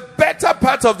 The better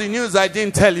part of the news I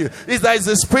didn't tell you is that it's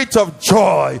the spirit of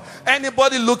joy.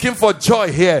 Anybody looking for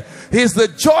joy here? He's the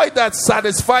joy that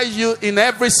satisfies you in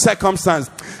every circumstance.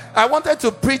 I wanted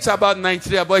to preach about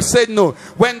Nigeria, but I said no.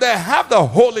 When they have the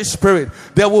Holy Spirit,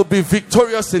 they will be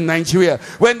victorious in Nigeria.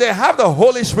 When they have the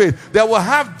Holy Spirit, they will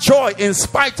have joy in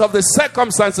spite of the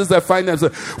circumstances they find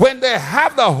themselves. When they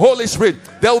have the Holy Spirit,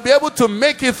 they will be able to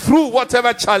make it through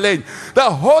whatever challenge. The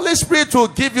Holy Spirit will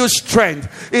give you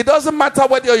strength. It doesn't matter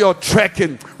whether you're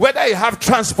trekking, whether you have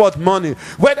transport money,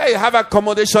 whether you have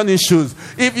accommodation issues.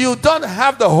 If you don't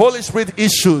have the Holy Spirit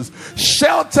issues,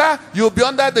 shelter, you'll be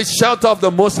under the shelter of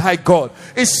the Most High God.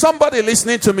 Is somebody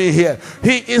listening to me here?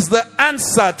 He is the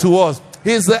answer to us.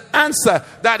 He is the answer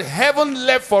that heaven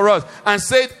left for us and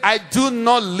said, I do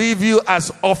not leave you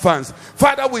as orphans.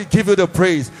 Father, we give you the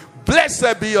praise.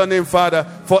 Blessed be your name, Father,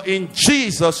 for in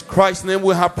Jesus Christ's name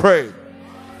we have prayed.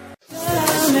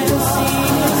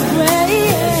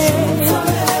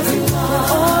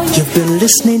 You've been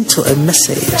listening to a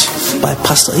message by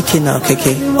Pastor Ikenna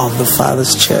of the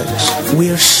Father's Church.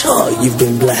 We are sure you've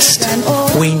been blessed.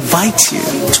 We invite you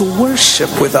to worship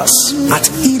with us at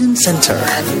Eden Center,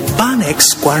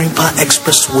 Banex Gwarimpa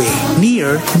Expressway,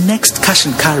 near Next Cash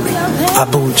and Carry,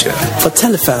 Abuja. For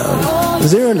telephone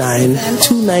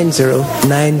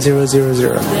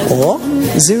 092909000 or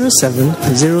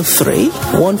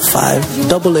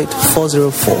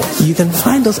 070315888404. You can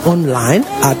find us online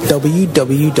at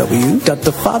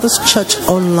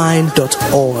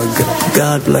www.thefatherschurchonline.org.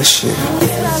 God bless you.